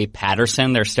without Shea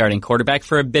Patterson, their starting quarterback,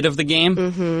 for a bit of the game.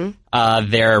 Mm-hmm.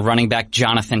 Their running back,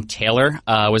 Jonathan Taylor,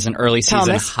 was an early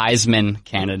season Heisman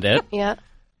candidate. Yeah.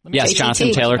 Yes,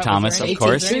 Jonathan Taylor Thomas, of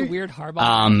course. Very weird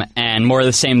Harbaugh. And more of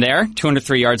the same there,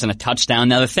 203 yards and a touchdown.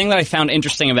 Now, the thing that I found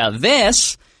interesting about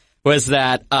this was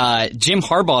that Jim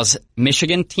Harbaugh's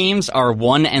Michigan teams are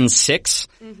 1-6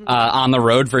 on the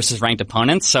road versus ranked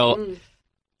opponents. So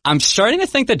I'm starting to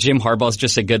think that Jim Harbaugh's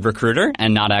just a good recruiter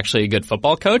and not actually a good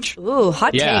football coach. Ooh,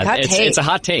 hot take, hot take. It's a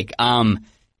hot take. And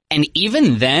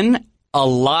even then, a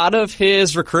lot of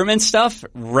his recruitment stuff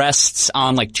rests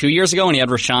on like 2 years ago when he had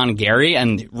Rashawn Gary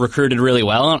and recruited really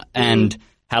well and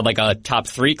had like a top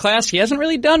 3 class. He hasn't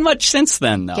really done much since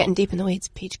then, though. Getting deep in the weeds,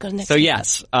 Peach. Go to the next So one.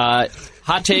 yes,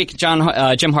 hot take, Jim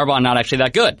Harbaugh not actually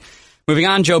that good. Moving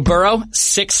on, Joe Burrow,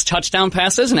 6 touchdown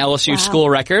passes, an LSU school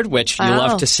record, which you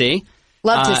love to see.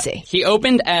 Love to see. He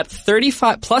opened at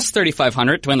plus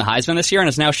 3,500 to win the Heisman this year and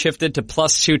has now shifted to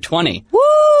plus 220. Woo!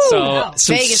 So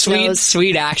some Vegas sweet, knows.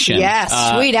 sweet action.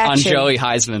 Yeah, sweet action. On Joey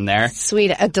Heisman there.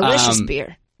 Sweet, a delicious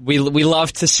beer. We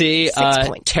love to see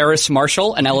Terrace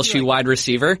Marshall, an LSU wide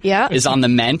receiver, is on the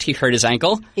mend. He hurt his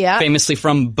ankle. Yeah. Famously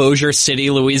from Bossier City,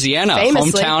 Louisiana,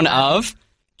 hometown of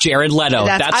Jared Leto.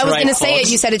 That's I was right, going to say folks.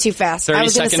 it. You said it too fast. 30 I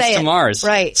was going to seconds say to it. Mars.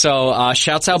 Right. So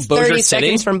shouts out Bossier 30 City.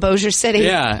 seconds from Bossier City.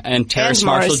 Yeah, and Terrace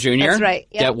Marshall Jr. That's right.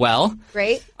 Yep. Get well.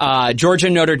 Great.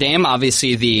 Georgia Notre Dame,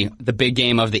 obviously the big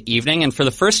game of the evening, and for the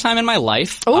first time in my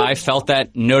life, I felt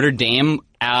that Notre Dame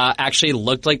actually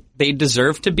looked like they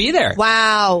deserved to be there.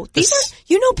 Wow. These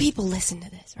are, people listen to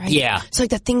this, right? Yeah. So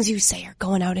like the things you say are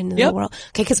going out into the world.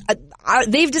 Okay, because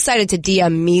they've decided to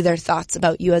DM me their thoughts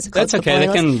about you as a coach. That's okay.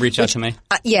 They can reach out to me.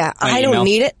 I don't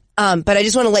need it. But I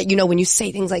just want to let you know when you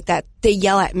say things like that, they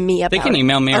yell at me about it. They can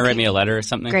email me or write me a letter or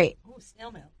something. Great.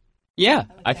 Snail mail. Yeah,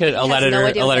 I could a letter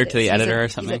to the editor or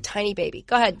something. He's a tiny baby.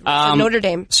 Go ahead. So Notre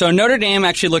Dame. So Notre Dame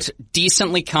actually looked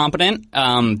decently competent.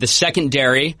 The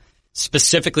secondary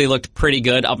specifically looked pretty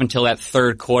good up until that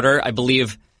third quarter. I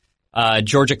believe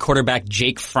Georgia quarterback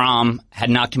Jake Fromm had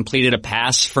not completed a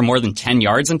pass for more than 10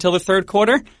 yards until the third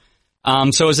quarter.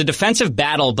 So it was a defensive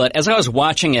battle, but as I was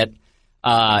watching it,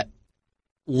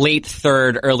 late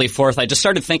third, early fourth, I just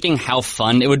started thinking how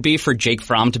fun it would be for Jake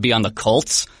Fromm to be on the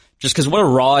Colts just because what a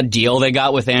raw deal they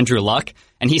got with Andrew Luck.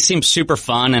 And he seems super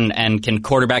fun and can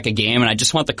quarterback a game. And I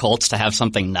just want the Colts to have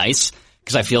something nice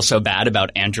because I feel so bad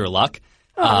about Andrew Luck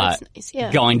that's nice.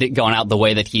 Yeah. going out the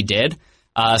way that he did.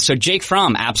 So Jake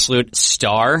Fromm, absolute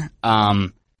star.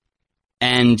 And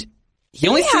he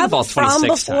only threw the ball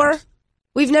 26 times.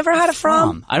 We've never had a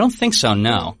Fromm. I don't think so,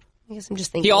 no. I guess I'm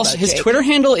just thinking about his Jake. Twitter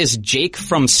handle is Jake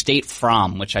from State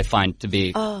Fromm, which I find to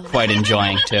be quite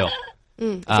enjoying too.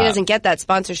 If he doesn't get that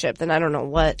sponsorship, then I don't know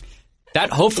what.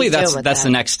 Hopefully that's the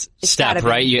next step,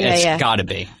 right? It's gotta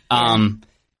be.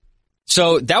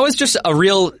 So that was just a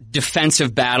real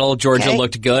defensive battle. Georgia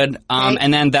looked good.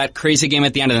 And then that crazy game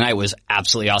at the end of the night was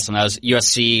absolutely awesome. That was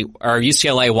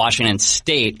UCLA, Washington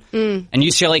State. And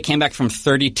UCLA came back from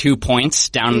 32 points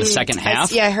down in the second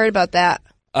half. I heard about that.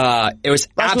 It was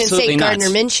Washington absolutely State, nuts.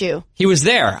 Gardner Minshew. He was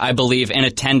there, I believe, in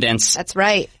attendance. That's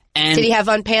right. And did he have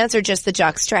on pants or just the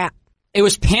jock strap? It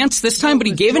was pants this time, but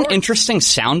he gave an interesting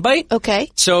soundbite.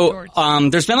 Okay. So,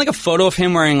 there's been like a photo of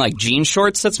him wearing like jean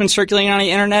shorts that's been circulating on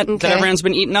the internet that everyone's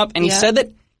been eating up. And he said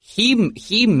that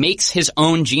he makes his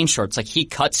own jean shorts. Like he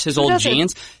cuts his old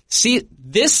jeans. See,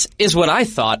 this is what I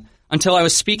thought until I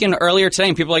was speaking earlier today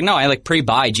and people were like, no, I like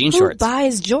pre-buy jean shorts. Who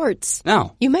buys jorts?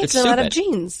 No. You make it's them out of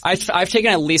stupid. jeans. I've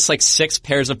taken at least like 6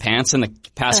 pairs of pants in the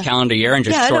past calendar year and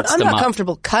just shorts I'm them not up.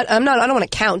 comfortable I don't want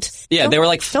to count. Yeah, they were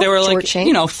like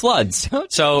floods.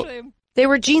 So they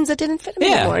were jeans that didn't fit him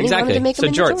anymore. And exactly. He wanted to make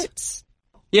them So into jorts.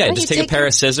 Yeah, just take a pair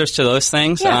of scissors to those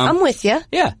things. Yeah, I'm with you.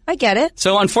 Yeah. I get it.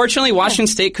 So unfortunately, Washington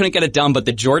State couldn't get it done, but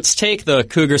the jorts take, the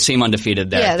Cougars seem undefeated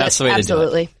there. Yeah, that's the way to do it.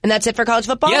 Absolutely. And that's it for college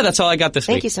football? Yeah, that's all I got this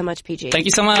week. Thank you so much, PG. Thank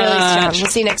you so much. Really strong.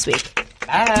 We'll see you next week.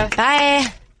 Bye.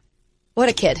 Bye. What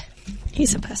a kid.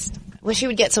 He's the best. Wish he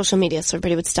would get social media so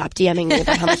everybody would stop DMing me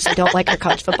about how much they don't like our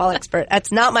college football expert. That's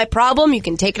not my problem. You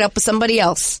can take it up with somebody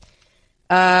else.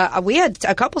 We had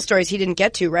a couple stories he didn't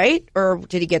get to, right? Or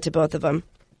did he get to both of them?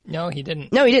 No, he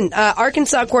didn't. No, he didn't.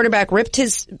 Arkansas quarterback ripped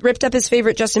up his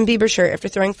favorite Justin Bieber shirt after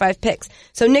throwing 5 picks.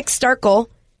 So Nick Starkel,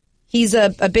 he's a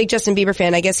big Justin Bieber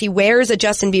fan. I guess he wears a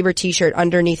Justin Bieber t-shirt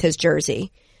underneath his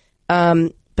jersey.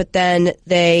 But then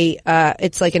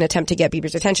it's like an attempt to get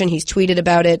Bieber's attention. He's tweeted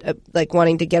about it, like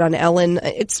wanting to get on Ellen.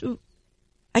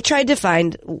 I tried to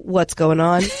find what's going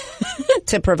on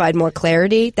to provide more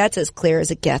clarity. That's as clear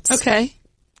as it gets. Okay.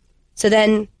 So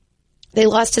then they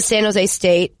lost to San Jose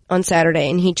State on Saturday,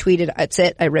 and he tweeted, "That's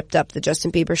it. I ripped up the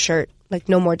Justin Bieber shirt. Like,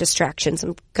 no more distractions.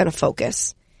 I'm going to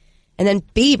focus." And then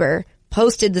Bieber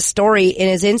posted the story in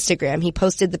his Instagram. He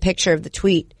posted the picture of the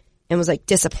tweet and was like,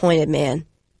 "Disappointed, man."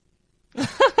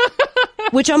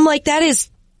 Which I'm like, that is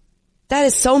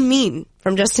so mean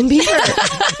from Justin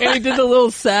Bieber. And he did the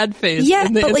little sad face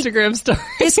in the Instagram story.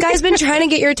 This guy's been trying to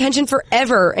get your attention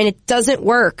forever, and it doesn't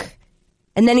work.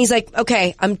 And then he's like,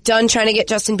 okay, I'm done trying to get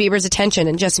Justin Bieber's attention.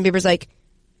 And Justin Bieber's like,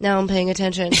 now I'm paying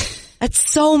attention.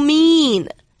 That's so mean.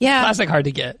 Yeah. Classic hard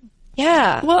to get.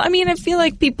 Yeah. Well, I mean, I feel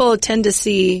like people tend to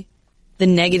see the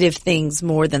negative things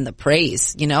more than the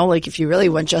praise, you know? Like, if you really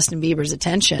want Justin Bieber's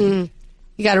attention,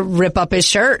 you got to rip up his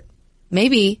shirt.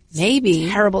 Maybe.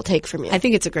 Terrible take from you. I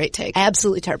think it's a great take.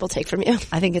 Absolutely terrible take from you.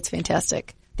 I think it's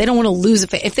fantastic. They don't want to lose a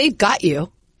fan. If they've got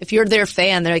you, if you're their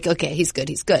fan, they're like, okay, he's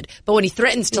good. But when he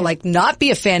threatens to like not be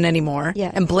a fan anymore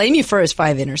and blame you for his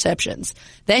 5 interceptions,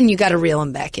 then you got to reel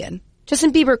him back in.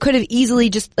 Justin Bieber could have easily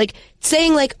just like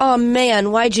saying like, oh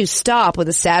man, why'd you stop with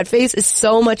a sad face is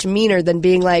so much meaner than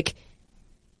being like,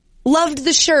 loved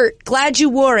the shirt, glad you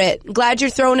wore it, glad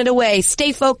you're throwing it away,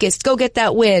 stay focused, go get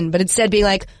that win. But instead being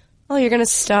like, oh, you're going to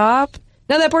stop?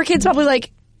 Now that poor kid's probably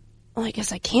like, well, I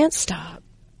guess I can't stop.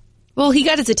 Well, he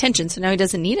got his attention, so now he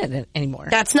doesn't need it anymore.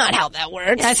 That's not how that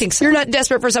works. Yeah, I think so. You're not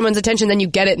desperate for someone's attention, then you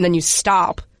get it, and then you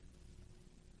stop.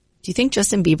 Do you think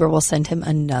Justin Bieber will send him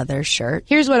another shirt?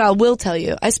 Here's what I will tell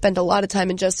you. I spent a lot of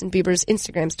time in Justin Bieber's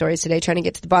Instagram stories today trying to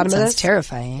get to the bottom of this. Sounds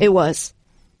terrifying. It was.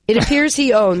 It appears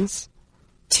he owns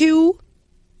 2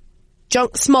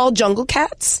 small jungle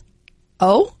cats.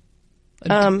 Oh?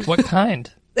 What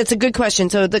kind? That's a good question.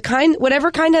 So whatever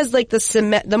kind has like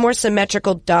the more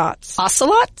symmetrical dots.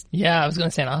 Ocelot? Yeah, I was going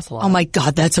to say an ocelot. Oh my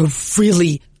God, that's a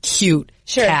really cute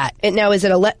cat. And now is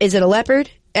it a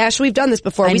leopard? Ash, we've done this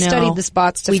before. We studied the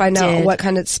spots to find out what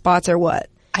kind of spots are what.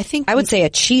 I would say a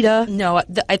cheetah. No,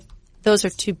 those are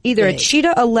too either big. A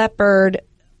cheetah, a leopard,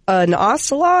 an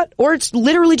ocelot, or it's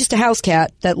literally just a house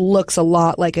cat that looks a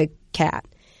lot like a cat.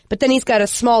 But then he's got a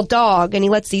small dog, and he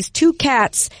lets these 2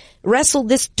 cats wrestle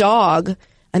this dog.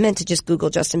 I meant to just Google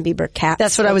Justin Bieber cats.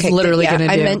 That's what I was literally going to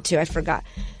do. I meant to. I forgot.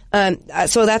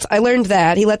 So I learned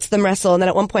that. He lets them wrestle, and then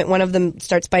at one point one of them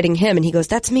starts biting him, and he goes,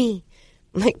 "That's me."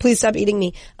 I'm like, please stop eating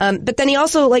me. But then he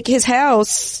also, like his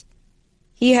house,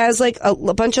 He has like a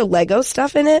bunch of Lego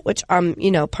stuff in it, which I'm,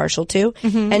 partial to.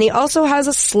 Mm-hmm. And he also has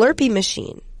a Slurpee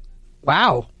machine.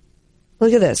 Wow.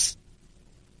 Look at this.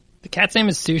 The cat's name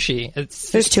is Sushi.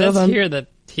 There's two of them. Here that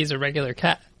he's a regular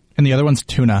cat. And the other one's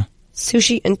Tuna.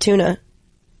 Sushi and Tuna.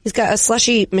 He's got a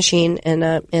slushy machine and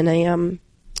a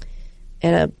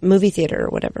movie theater or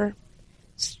whatever.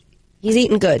 He's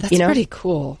eating good, That's pretty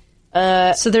cool.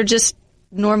 So they're just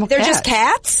normal They're cats. just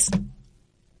cats?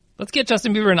 Let's get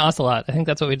Justin Bieber an ocelot. I think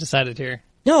that's what we decided here.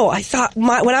 No, I thought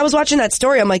when I was watching that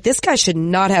story, I'm like, this guy should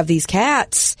not have these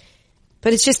cats.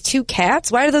 But it's just two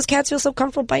cats. Why do those cats feel so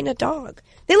comfortable biting a dog?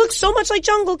 They look so much like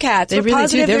jungle cats. They We're really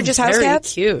positive do. They're just house very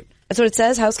cats. Cute. That's what it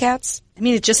says, house cats. I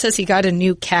mean, it just says he got a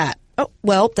new cat. Oh,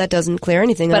 well, that doesn't clear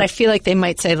anything But up. I feel like they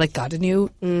might say, like, got a new...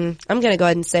 I'm going to go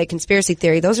ahead and say conspiracy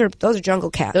theory. Those are jungle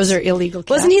cats. Those are illegal cats.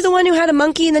 Wasn't he the one who had a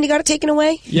monkey and then he got it taken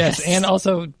away? Yes, and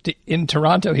also in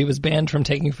Toronto, he was banned from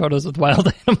taking photos with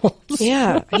wild animals.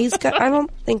 Yeah, I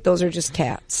don't think those are just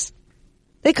cats.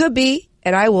 They could be,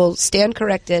 and I will stand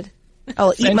corrected.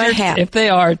 I'll eat my hat. If they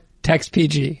are, text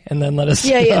PG and then let us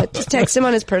know. Yeah, just text him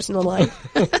on his personal line.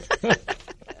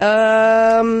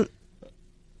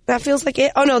 That feels like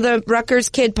it. Oh no, the Rutgers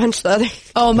kid punched the other.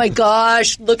 Oh my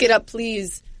gosh. Look it up,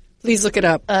 please. Please look it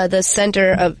up. The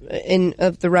center of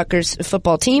the Rutgers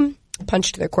football team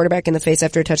punched their quarterback in the face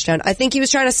after a touchdown. I think he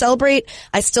was trying to celebrate.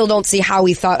 I still don't see how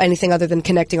he thought anything other than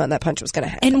connecting on that punch was going to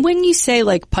happen. And when you say,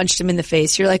 like, punched him in the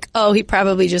face, you're like, oh, he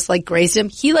probably just, like, grazed him.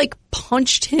 He, like,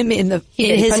 punched him in the...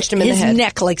 punched him in the head. His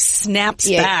neck, like, snaps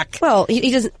back. Well,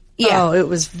 he doesn't... Yeah. Oh, it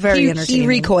was very entertaining. He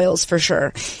recoils for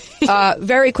sure.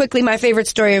 Very quickly, my favorite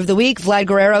story of the week. Vlad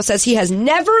Guerrero says he has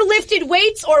never lifted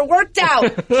weights or worked out.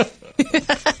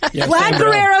 Vlad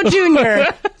Guerrero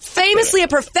Jr., famously a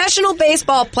professional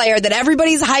baseball player that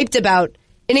everybody's hyped about,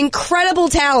 an incredible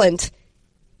talent,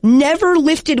 never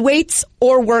lifted weights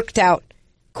or worked out.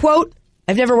 Quote,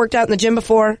 I've never worked out in the gym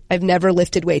before. I've never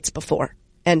lifted weights before.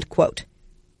 End quote.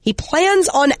 He plans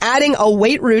on adding a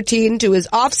weight routine to his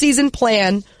off-season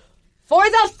plan for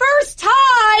the first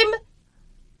time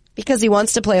because he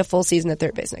wants to play a full season at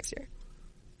third base next year.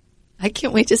 I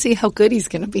can't wait to see how good he's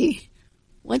going to be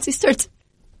once he starts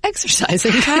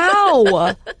exercising.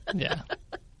 How? Yeah.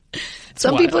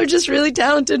 Some people are just really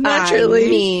talented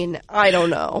naturally. I don't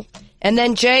know. And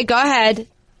then, Jay, go ahead.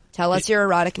 Tell us your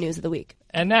erotic news of the week.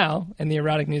 And now, in the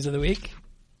erotic news of the week,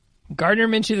 Gardner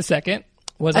Minshew II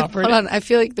was offered... Hold on, I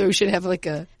feel like we should have like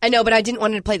a... I know, but I didn't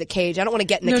want to play the cage. I don't want to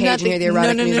get in the cage and hear the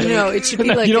erotic news of the week. No, it should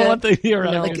be like you don't want the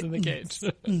erotic news in the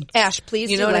cage. Ash, please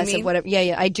do what less I mean? of whatever.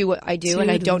 Yeah, I do what I do, and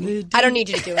I don't need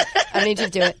you to do it. I don't need you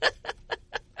to do it.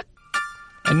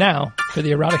 And now, for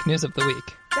the erotic news of the week.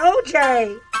 Go,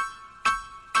 Jay!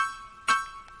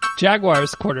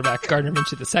 Jaguars quarterback Gardner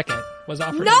Minshew II was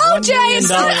offered No, $1 Jay, million it's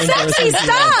not sexy.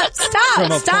 endorsement Stop,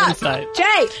 from a stop. porn site.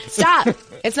 Jay, stop.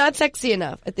 It's not sexy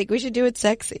enough. I think we should do it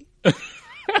sexy. But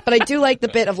I do like the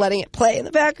bit of letting it play in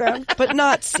the background, but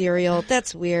not serial.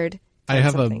 That's weird. I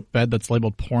have a bed that's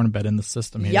labeled porn bed in the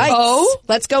system here. Yikes. Oh,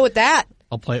 let's go with that.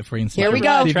 I'll play it for you. Here we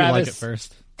go. See if you like Travis. it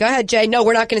first. Go ahead, Jay. No,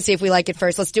 we're not going to see if we like it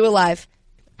first. Let's do it live.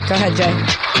 Go ahead, Jay.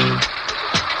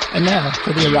 And now,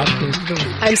 for the erotic news of the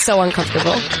week. I'm so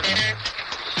uncomfortable.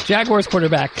 Jaguars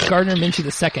quarterback Gardner Minshew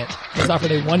II was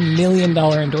offered a $1 million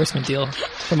endorsement deal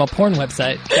from a porn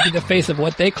website to be the face of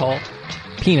what they call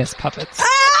penis puppets.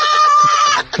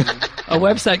 A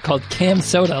website called Cam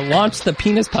Soda launched the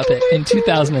penis puppet in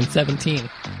 2017.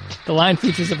 The line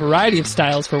features a variety of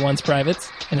styles for one's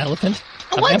privates: an elephant,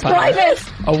 a vampire,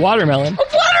 a watermelon,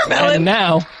 and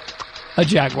now a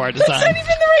jaguar design. That's not even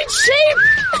the right shape!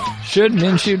 Should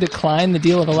Minshew decline the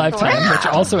deal of a lifetime, which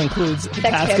also includes the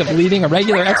task of leading a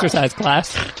regular exercise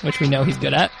class, which we know he's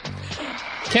good at,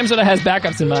 Cam Soda has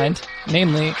backups in mind,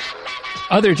 namely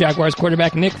other Jaguars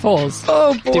quarterback Nick Foles,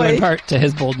 due in part to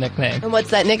his bold nickname. And what's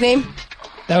that nickname?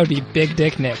 That would be Big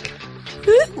Dick Nick.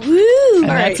 Woo! And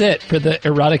that's it for the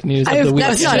erotic news of the week.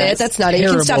 That's not it. That's not it.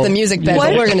 You can stop the music, Ben.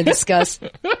 What we're going to discuss.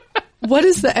 What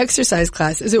is the exercise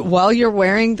class? Is it while you're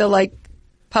wearing the, like,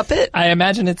 puppet? I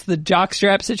imagine it's the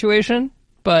jockstrap situation,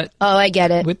 but Oh, I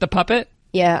get it. with the puppet.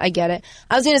 Yeah, I get it.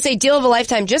 I was going to say deal of a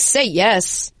lifetime. Just say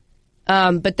yes.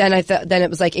 But then I thought, then it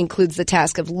was like includes the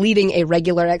task of leading a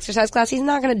regular exercise class. He's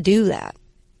not going to do that.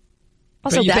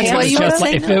 Also, But you think that's why it was you just would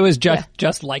say if no. it was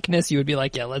just likeness, you would be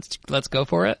like, yeah, let's go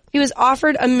for it. He was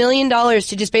offered $1 million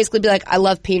to just basically be like, I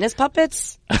love penis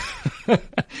puppets.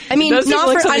 I mean, Does seem not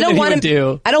like for, something I don't that he want would to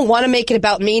do. I don't want to make it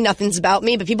about me. Nothing's about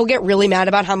me. But people get really mad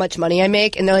about how much money I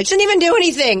make, and they're like, shouldn't even do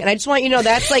anything. And I just want you to know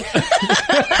that's like all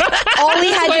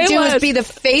he had to do was be the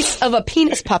face of a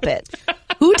penis puppet.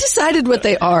 Who decided what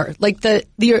they are? Like the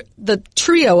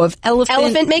trio of elephant.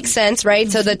 Elephant makes sense, right?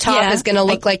 So the top is going to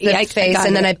look like the face,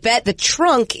 and then I bet the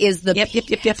trunk is the... Yep.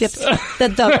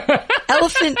 The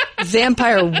elephant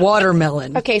vampire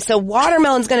watermelon. Okay, so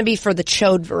watermelon's going to be for the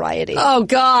chode variety. Oh,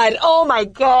 God. Oh, my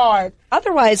God.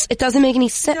 Otherwise, it doesn't make any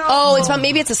sense. No. Oh,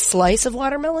 maybe it's a slice of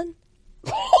watermelon?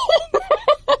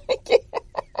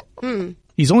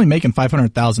 He's only making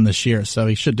 $500,000 this year, so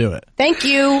he should do it. Thank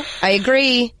you. I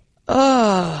agree.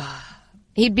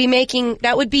 He'd be making,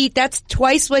 that's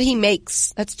twice what he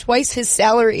makes. That's twice his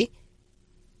salary.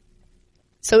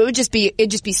 So it'd just be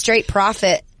straight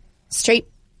profit. Straight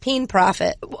peen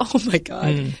profit. Oh my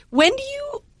God. When do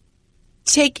you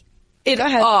take it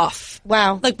off?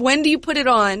 Wow. Like when do you put it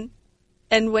on?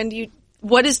 And when do you,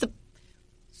 what is the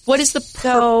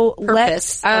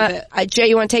purpose of it? Jay,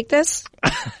 you want to take this?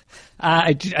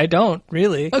 I don't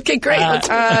really. Okay, great.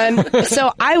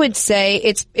 So I would say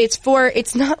it's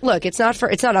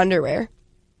not underwear.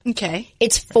 Okay.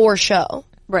 It's for show.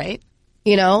 Right.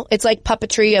 You know, it's like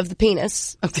puppetry of the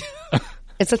penis. Okay.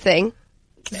 It's a thing.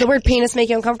 Does the word penis make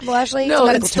you uncomfortable, Ashley? No,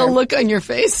 it's the look on your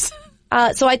face.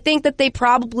 So I think that they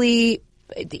probably,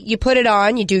 you put it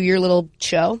on, you do your little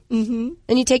show, and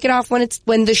you take it off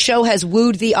when the show has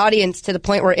wooed the audience to the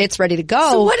point where it's ready to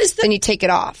go. So then you take it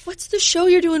off. What's the show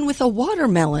you're doing with a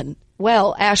watermelon?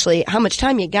 Well, Ashley, how much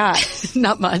time you got?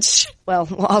 Not much. Well,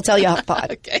 I'll tell you off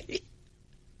pod. Okay.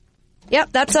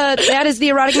 Yep, that is the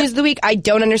erotic news of the week. I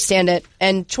don't understand it.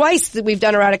 And twice we've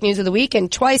done erotic news of the week,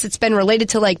 and twice it's been related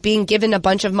to like being given a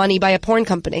bunch of money by a porn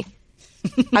company.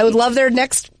 I would love their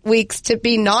next weeks to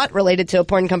be not related to a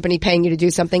porn company paying you to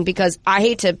do something, because I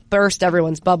hate to burst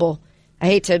everyone's bubble. I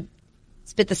hate to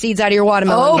spit the seeds out of your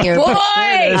watermelon here.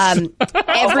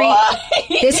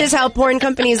 This is how porn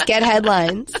companies get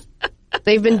headlines.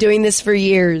 They've been doing this for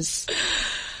years.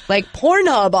 Like,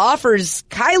 Pornhub offers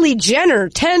Kylie Jenner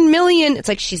 $10 million. It's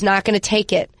like, she's not going to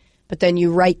take it. But then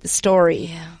you write the story.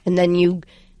 Yeah. And then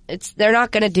they're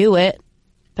not going to do it.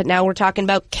 But now we're talking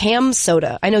about cam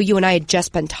soda. I know you and I had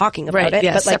just been talking about it.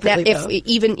 Yeah, but like that,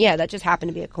 that just happened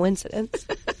to be a coincidence.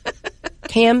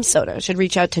 Cam soda should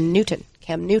reach out to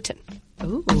Cam Newton.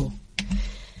 Ooh.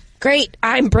 Great.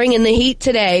 I'm bringing the heat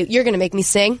today. You're going to make me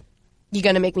sing. You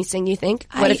going to make me sing, you think?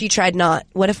 What if you tried not?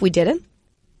 What if we didn't?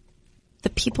 The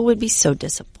people would be so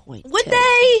disappointed. Would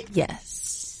they?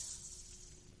 Yes.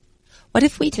 What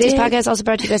if we Today's did? podcast is also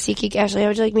brought to you by SeatGeek. Ashley, how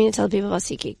would you like me to tell people about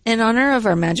SeatGeek? In honor of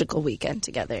our magical weekend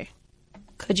together,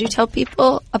 could you tell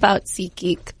people about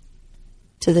SeatGeek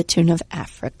to the tune of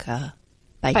Africa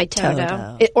by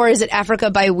Toto? Or is it Africa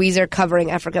by Weezer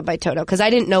covering Africa by Toto? Because I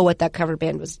didn't know what that cover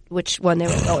band was, which one they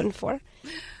were going for.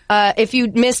 If you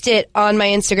missed it on my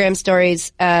Instagram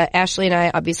stories, Ashley and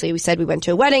I, obviously, we said we went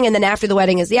to a wedding, and then after the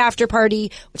wedding is the after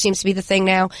party, which seems to be the thing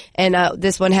now. And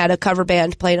this one had a cover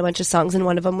band playing a bunch of songs, and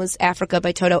one of them was Africa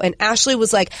by Toto. And Ashley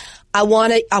was like, I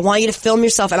want you to film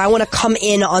yourself, and I want to come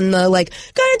in on the, like,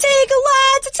 gonna take a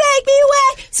lot to take me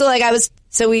away. So, like, it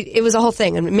was a whole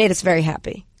thing, and it made us very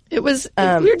happy. It was,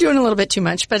 we were doing a little bit too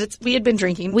much, but we had been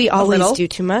drinking. We always do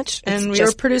too much. And we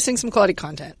were producing some quality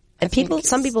content. And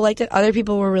some people liked it. Other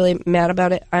people were really mad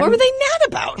about it. What were they mad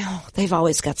about? Oh, they've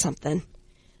always got something.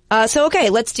 So okay,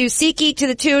 let's do SeatGeek to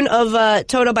the tune of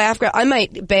Toto by Africa. I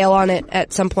might bail on it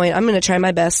at some point. I'm going to try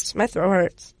my best. My throat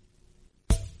hurts.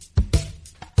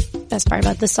 Best part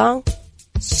about this song?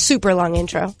 Super long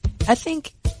intro. I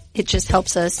think it just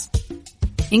helps us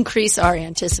increase our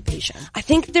anticipation. I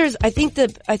think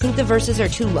the verses are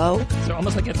too low. So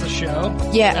almost like it's a show.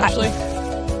 Yeah, Actually.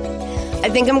 I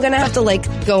think I'm going to have to, like,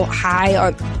 go high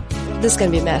on... This is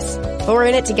going to be a mess. But we're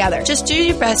in it together. Just do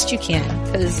your best you can,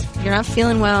 because you're not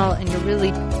feeling well and you're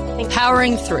really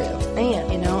powering through. I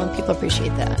am. You know, and people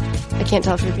appreciate that. I can't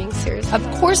tell if you're being serious. Of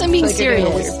course I'm being serious.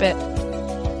 You're doing a weird bit.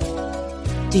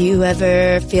 Do you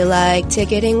ever feel like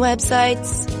ticketing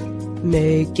websites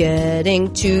make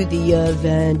getting to the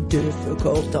event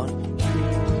difficult on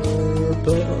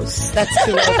purpose? That's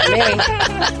too low for me.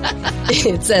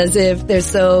 It's as if they're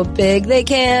so big they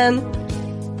can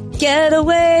get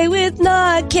away with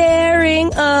not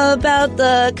caring about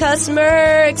the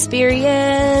customer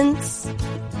experience.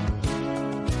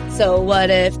 So what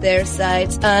if their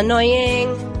site's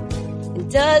annoying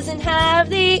and doesn't have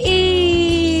the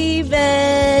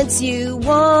events you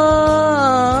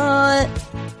want?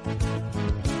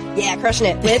 Yeah, crushing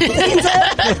it with millions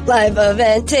of live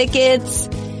event tickets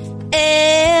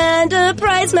and a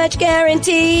prize match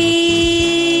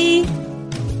guarantee.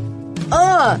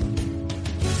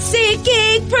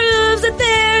 SeatGeek proves that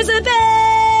there's a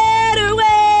better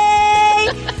way.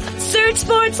 Search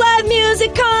sports, live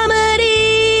music,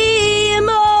 comedy, and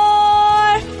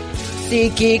more.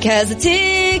 SeatGeek has the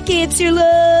tickets you're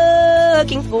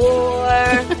looking for.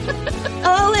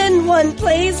 All in one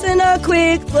place and a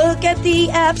quick look at the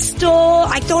App Store.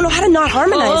 I don't know how to not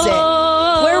harmonize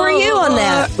it. Where were you on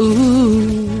that?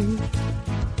 Ooh.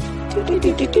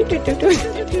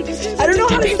 I don't know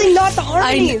how to sing not the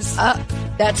harmonies.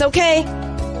 That's okay.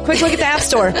 Quick look at the App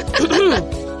Store.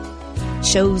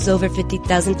 Shows over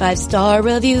 50,000 5-star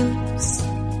reviews.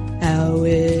 How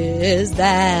is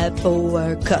that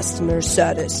for customer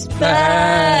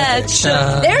satisfaction?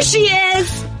 There she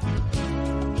is!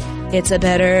 It's a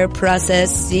better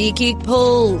process. SeatGeek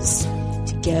pulls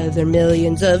together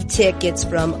millions of tickets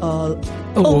from all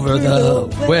over the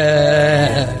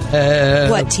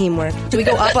web. What teamwork? Do we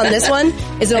go up on this one?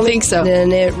 Is it I think so.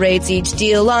 Then it rates each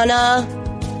deal on a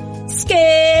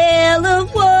scale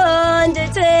of 1 to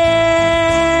 10.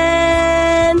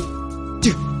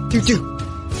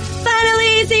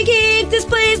 Finally, SeatGeek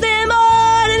displays them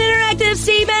on an interactive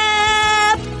seat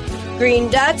map.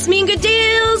 Green dots mean good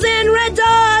deals, and red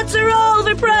dots are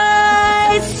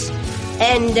overpriced.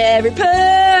 And every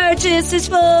purchase is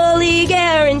fully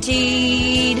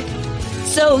guaranteed.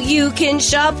 So you can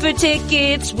shop for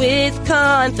tickets with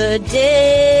confidence.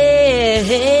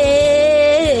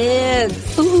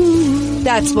 Ooh,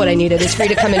 that's what I needed, is for you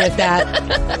to come in with that.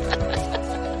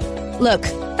 Look,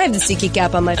 I have the SeatGeek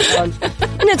app on my phone,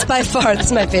 and it's by far, this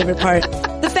is my favorite part,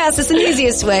 the fastest and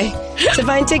easiest way to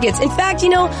find tickets. In fact,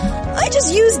 I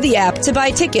just used the app to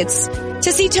buy tickets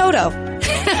to see Toto.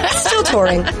 Still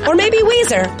touring. Or maybe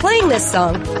Weezer playing this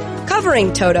song,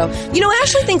 covering Toto.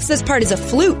 Ashley thinks this part is a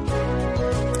flute.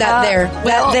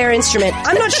 Their instrument.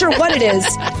 I'm not sure what it is.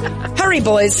 Hurry,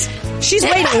 boys. She's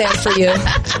waiting there for you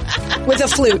with a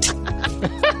flute.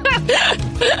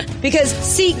 Because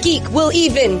SeatGeek will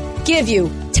even give you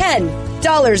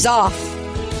 $10 off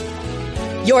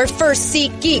your first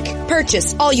SeatGeek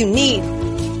purchase. All you need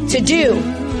to do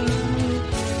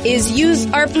is use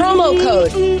our promo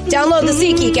code. Download the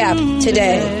SeatGeek app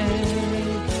today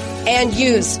and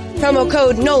use promo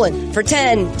code Nolan for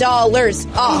 $10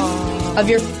 off of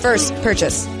your first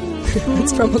purchase.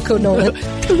 That's promo code Nolan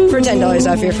for $10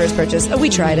 off your first purchase. Oh, we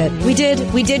tried it. We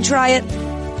did try it.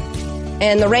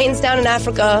 And the rains down in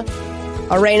Africa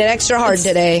are raining extra hard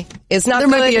today. It's not There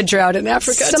good. might be a drought in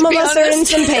Africa. Some of us are in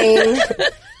some pain.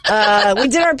 We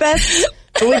did our best.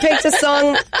 But we picked a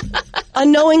song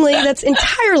unknowingly that's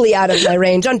entirely out of my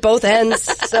range on both ends.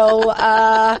 So,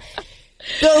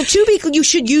 you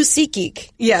should use SeatGeek.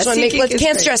 Yeah, SeatGeek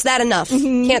can't stress that enough.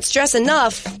 Mm-hmm. Can't stress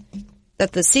enough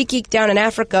that the SeatGeek down in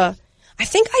Africa, I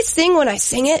think I sing when I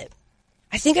sing it.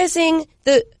 I think I sing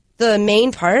the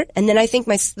main part, and then I think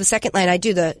the second line I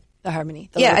do the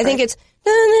harmony. I think it's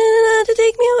to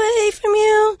take me away from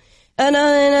you, and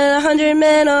 100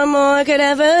 men or more could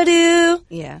ever do.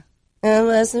 Yeah.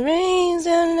 Unless the rains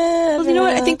down there. Well, you know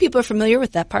what? I think people are familiar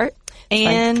with that part,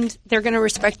 and they're going to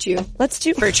respect you. Let's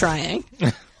do for trying.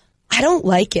 I don't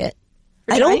like it.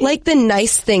 I don't like the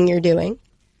nice thing you're doing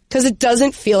because it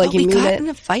doesn't feel like you mean it. We got in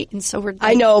a fight, and so we're.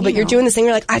 I know, but you're doing this thing.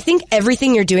 You're like, I think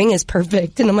everything you're doing is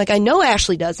perfect, and I'm like, I know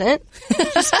Ashley doesn't.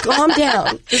 Just calm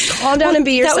down. Just calm down and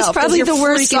be yourself. That was probably the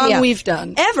worst song we've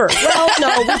done ever. Well,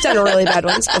 no, we've done really bad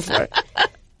ones before.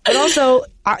 But also,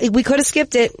 we could have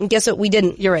skipped it, and guess what? We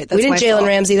didn't. You're right. We didn't Jalen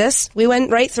Ramsey this. We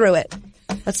went right through it.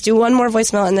 Let's do one more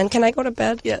voicemail, and then can I go to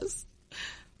bed? Yes.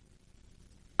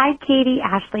 Hi, Katie,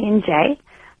 Ashley, and Jay.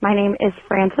 My name is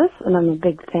Frances, and I'm a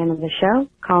big fan of the show,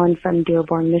 calling from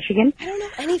Dearborn, Michigan. I don't know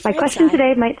any My question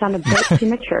today might sound a bit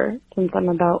premature, since I'm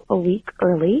about a week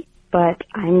early, but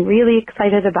I'm really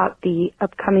excited about the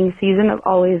upcoming season of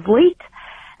Always Late.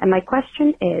 And my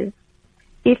question is,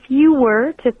 if you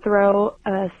were to throw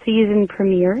a season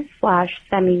premiere /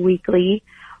 semi-weekly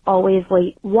Always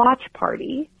Late watch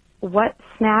party, what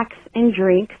snacks and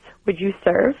drinks would you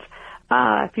serve?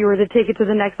 If you were to take it to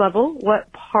the next level,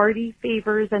 what party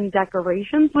favors and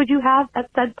decorations would you have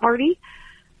at said party?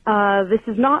 This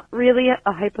is not really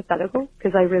a hypothetical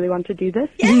because I really want to do this,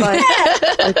 but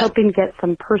I was hoping to get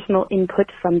some personal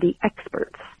input from the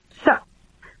experts. So,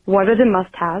 what are the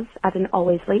must-haves at an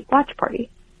Always Late watch party?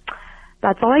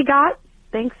 That's all I got.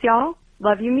 Thanks, y'all.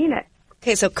 Love you, mean it.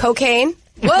 Okay, so cocaine.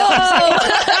 Whoa! No,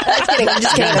 I'm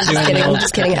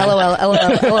just kidding.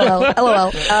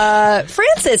 LOL.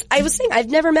 Francis, I was saying I've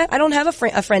never met. I don't have a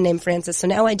friend named Francis, so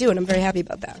now I do, and I'm very happy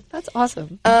about that. That's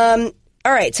awesome. All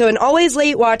right, so an Always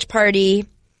Late watch party,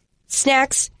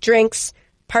 snacks, drinks,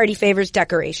 party favors,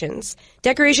 decorations.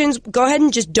 Decorations, go ahead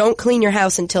and just don't clean your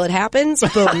house until it happens.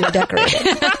 Boom, you're decorated.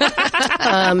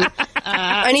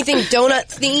 Anything donut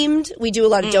themed, we do a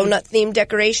lot of donut themed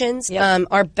decorations. Yep.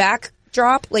 Our back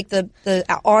drop, like the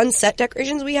on-set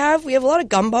decorations we have a lot of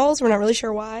gumballs. We're not really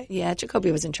sure why. Yeah,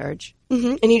 Jacoby was in charge.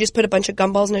 Mm-hmm. And he just put a bunch of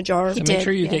gumballs in a jar. So make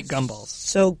sure you get gumballs.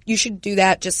 So you should do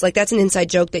that. Just like that's an inside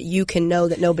joke that you can know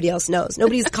that nobody else knows.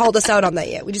 Nobody's called us out on that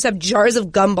yet. We just have jars of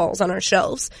gumballs on our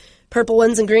shelves. Purple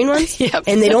ones and green ones. Yep.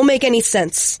 And they don't make any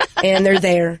sense. And they're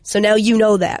there. So now you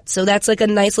know that. So that's like a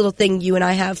nice little thing you and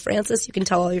I have, Francis. You can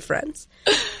tell all your friends.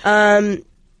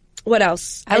 What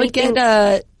else? I would get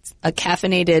a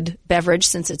caffeinated beverage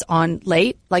since it's on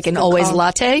late, like an always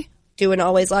latte. Do an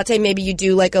always latte. Maybe you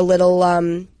do like a little,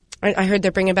 I heard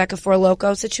they're bringing back a Four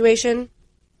Loko situation.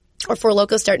 Or Four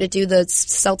Loko starting to do the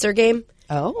seltzer game.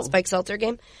 Oh. Spike seltzer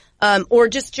game. Or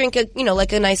just drink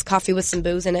like a nice coffee with some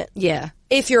booze in it. Yeah.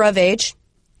 If you're of age.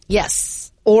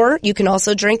 Yes. Or you can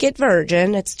also drink it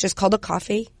virgin. It's just called a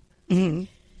coffee. Mm-hmm.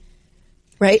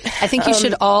 Right? I think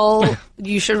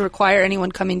you should require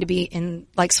anyone coming to be in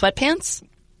like sweatpants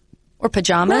or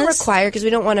pajamas. Not require because we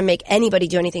don't want to make anybody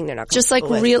do anything they're not comfortable just like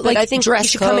with. real, like I think dress you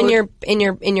should code. come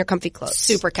in your comfy clothes.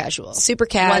 Super casual. Super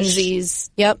cash. Onesies.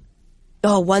 Yep.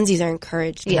 Oh, onesies are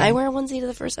encouraged. Can Yeah. I wear a onesie to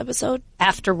the first episode?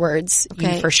 Afterwards,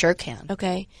 Okay. you for sure can.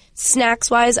 Okay. Snacks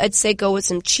wise, I'd say go with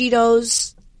some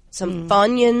Cheetos, some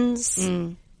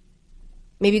Funyuns.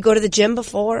 Maybe go to the gym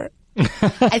before.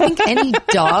 I think any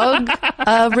dog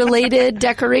related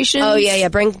decorations. Oh yeah,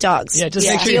 bring dogs. Yeah, just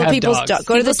make sure you Steal have people's dogs.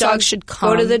 Go to the People's dog. dogs should Go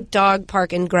come. to the dog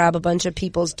park and grab a bunch of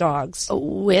people's dogs.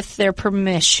 with their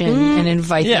permission and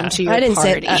invite Yeah. them to your I didn't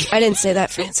party. I didn't say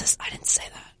that, Francis. I didn't say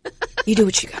that. You do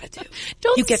what you gotta do.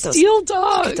 Don't you get those, steal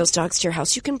dogs. Get those dogs to your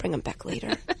house. You can bring them back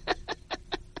later.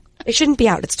 They shouldn't be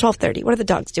out. It's 12:30. What are the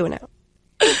dogs doing out?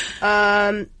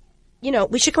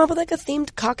 We should come up with like a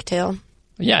themed cocktail.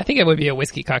 Yeah, I think it would be a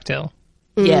whiskey cocktail.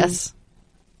 Yes.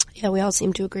 Yeah, we all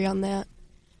seem to agree on that.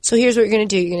 So here's what you're going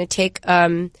to do. You're going to take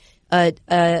a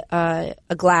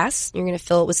glass. You're going to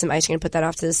fill it with some ice. You're going to put that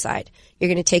off to the side. You're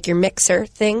going to take your mixer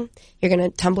thing. You're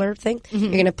going to tumbler thing. You're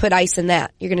going to put ice in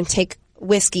that. You're going to take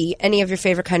whiskey, any of your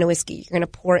favorite kind of whiskey. You're going to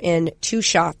pour in 2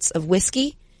 shots of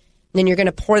whiskey. And then you're going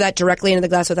to pour that directly into the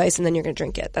glass with ice, and then you're going to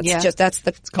drink it. That's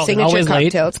the called signature Always Late.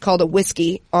 cocktail. It's called a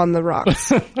whiskey on the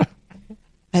rocks.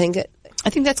 I think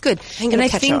that's good. it'll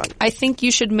catch on. I think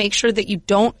you should make sure that you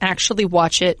don't actually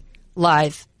watch it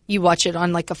live. You watch it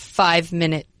on like a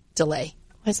 5-minute delay.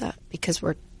 Why is that? Because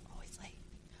we're always late.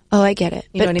 Oh, I get it.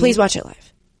 You know But what I please mean? watch it live.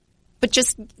 But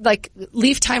just like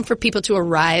leave time for people to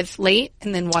arrive late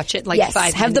and then watch it like 5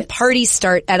 minutes. Have the party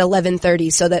start at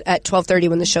 11:30 so that at 12:30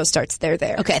 when the show starts, they're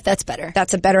there. Okay, that's better.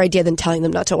 That's a better idea than telling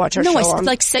them not to watch our No, show I said on.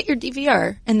 like set your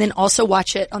DVR and then also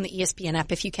watch it on the ESPN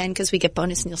app if you can because we get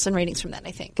bonus Nielsen ratings from that,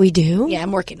 I think. We do? Yeah,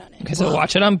 I'm working on it. Okay, so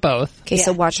watch it on both. Okay,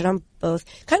 so watch it on both.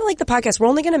 Kind of like the podcast. We're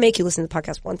only going to make you listen to the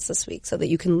podcast once this week so that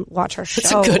you can watch our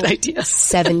show. That's a good idea.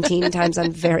 17 times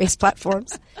on various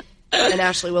platforms. And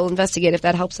Ashley will investigate if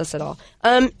that helps us at all.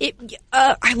 I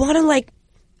want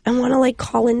to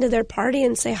call into their party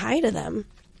and say hi to them.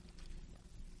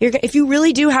 If you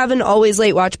really do have an always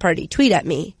late watch party, tweet at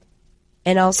me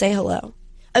and I'll say hello.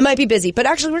 I might be busy, but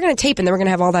actually we're going to tape and then we're going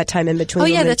to have all that time in between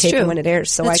when they tape and when it airs.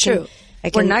 So that's true.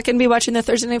 We're not going to be watching the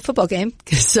Thursday night football game,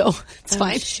 so it's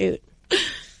fine. Shoot.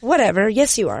 Whatever.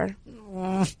 Yes, you are.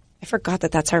 I forgot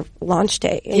that's our launch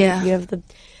day. And Yeah.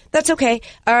 That's okay.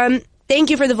 Thank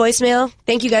you for the voicemail.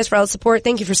 Thank you guys for all the support.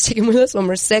 Thank you for sticking with us when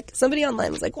we're sick. Somebody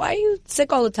online was like, why are you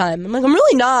sick all the time? I'm like, I'm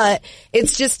really not.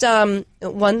 It's just,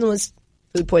 one was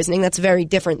food poisoning. That's very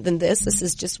different than this. This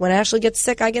is just when Ashley gets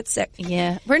sick, I get sick.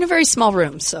 Yeah. We're in a very small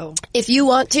room, so. If you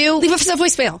want to, Leave us a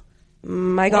voicemail.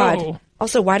 my God. Whoa.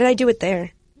 Also, why did I do it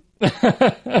there?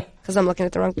 Because I'm looking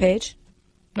at the wrong page?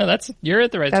 No, you're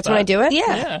at the right That's spot. when I do it?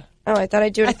 Yeah. Oh, I thought I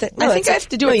do it. I think I have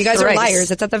to do no, it you guys thrice. are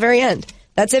liars. It's at the very end.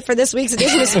 That's it for this week's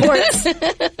edition of sports. Duh.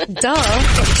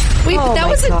 Wait, Oh but that my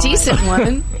was God. a decent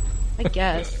one. I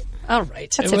guess. All right.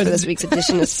 That's it for this week's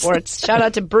edition of sports. Shout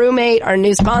out to Brewmate, our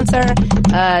new sponsor.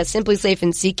 Simply Safe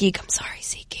and SeatGeek. I'm sorry,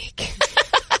 SeatGeek.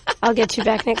 I'll get you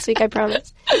back next week, I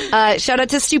promise. Shout out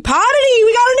to Stupidity.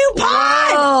 We got a new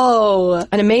pod! Oh.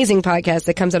 An amazing podcast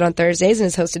that comes out on Thursdays and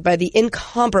is hosted by the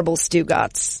incomparable Stu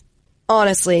Gotts.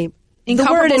 Honestly, the word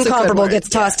Incomparable's a good incomparable word, gets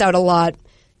tossed out a lot.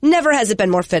 Never has it been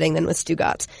more fitting than with Stu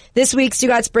Gotts. This week, Stu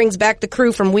Gotts brings back the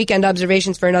crew from Weekend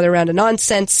Observations for another round of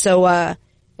nonsense, so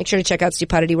make sure to check out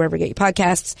Stupidity wherever you get your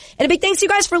podcasts. And a big thanks to you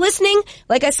guys for listening.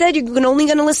 Like I said, you're only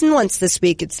going to listen once this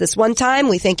week. It's this one time.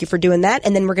 We thank you for doing that.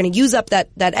 And then we're going to use up that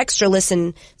extra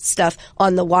listen stuff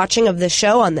on the watching of the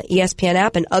show on the ESPN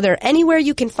app and anywhere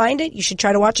you can find it. You should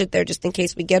try to watch it there just in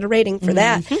case we get a rating for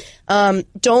that.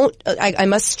 I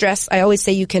must stress, I always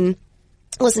say you can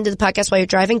listen to the podcast while you're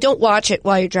driving. Don't watch it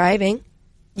while you're driving.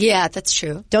 Yeah, that's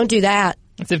true. Don't do that.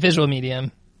 It's a visual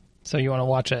medium. So you want to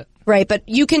watch it. Right, but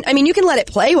you can let it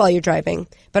play while you're driving,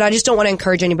 but I just don't want to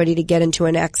encourage anybody to get into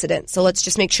an accident. So let's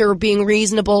just make sure we're being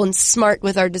reasonable and smart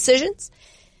with our decisions.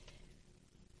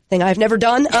 Thing I've never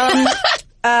done.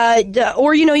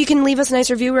 Or, you can leave us a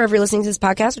nice review wherever you're listening to this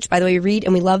podcast, which, by the way, we read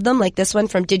and we love them, like this one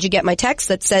from Did You Get My Text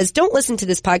that says, don't listen to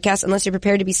this podcast unless you're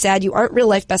prepared to be sad you aren't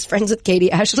real-life best friends with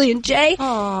Katie, Ashley, and Jay.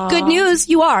 Aww. Good news,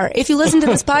 you are. If you listen to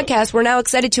this podcast, we're now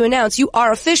excited to announce you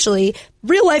are officially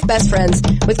real-life best friends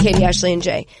with Katie, Ashley, and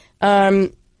Jay.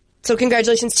 So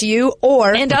congratulations to you,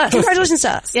 and us. Congratulations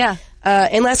to us. Yeah.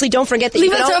 And lastly, don't forget that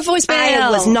Leave us a voicemail. I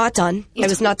was not done.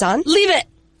 Leave it.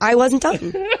 I wasn't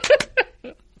done.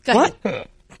 What?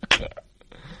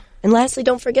 And lastly,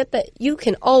 don't forget that you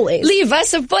can always leave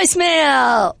us a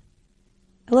voicemail.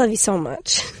 I love you so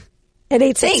much. At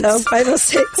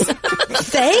 860-506.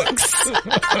 Thanks.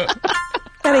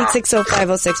 At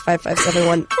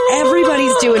 860-506-5571.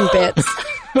 Everybody's doing bits.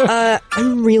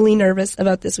 I'm really nervous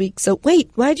about this week. So wait,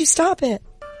 why'd you stop it?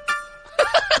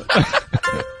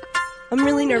 I'm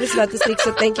really nervous about this week,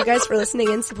 so thank you guys for listening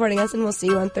and supporting us, and we'll see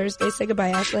you on Thursday. Say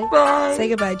goodbye, Ashley. Bye. Say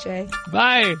goodbye, Jay.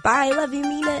 Bye. Bye. Love you.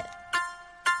 Mean it.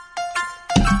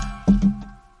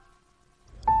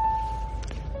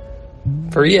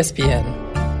 For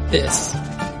ESPN, this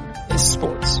is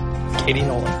Sports. Katie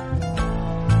Nolan.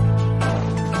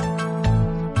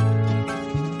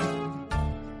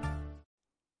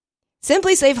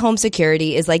 Simply Safe Home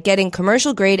Security is like getting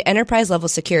commercial-grade enterprise-level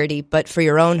security, but for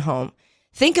your own home.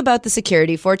 Think about the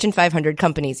security Fortune 500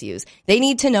 companies use. They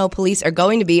need to know police are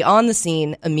going to be on the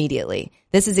scene immediately.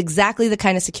 This is exactly the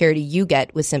kind of security you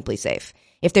get with Simply Safe.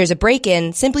 If there's a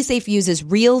break-in, Simply Safe uses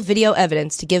real video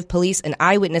evidence to give police an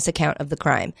eyewitness account of the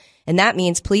crime. And that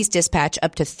means police dispatch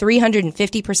up to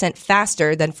 350%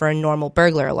 faster than for a normal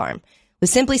burglar alarm. With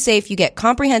Simply Safe, you get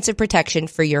comprehensive protection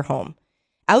for your home.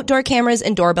 Outdoor cameras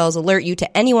and doorbells alert you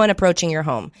to anyone approaching your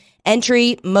home.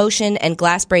 Entry, motion, and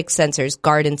glass break sensors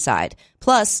guard inside.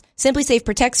 Plus, Simply Safe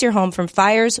protects your home from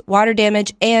fires, water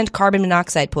damage, and carbon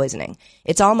monoxide poisoning.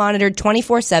 It's all monitored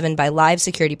 24/7 by live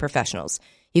security professionals.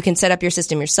 You can set up your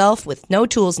system yourself with no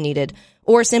tools needed,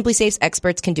 or Simply Safe's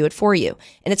experts can do it for you.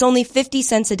 And it's only 50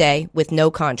 cents a day with no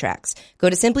contracts.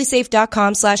 Go to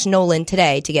simplysafe.com/Nolan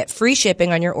today to get free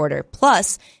shipping on your order,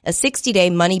 plus a 60-day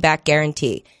money-back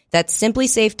guarantee. That's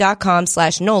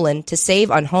simplysafe.com/Nolan to save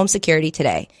on home security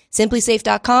today.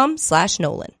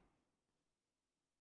 Simplysafe.com/Nolan.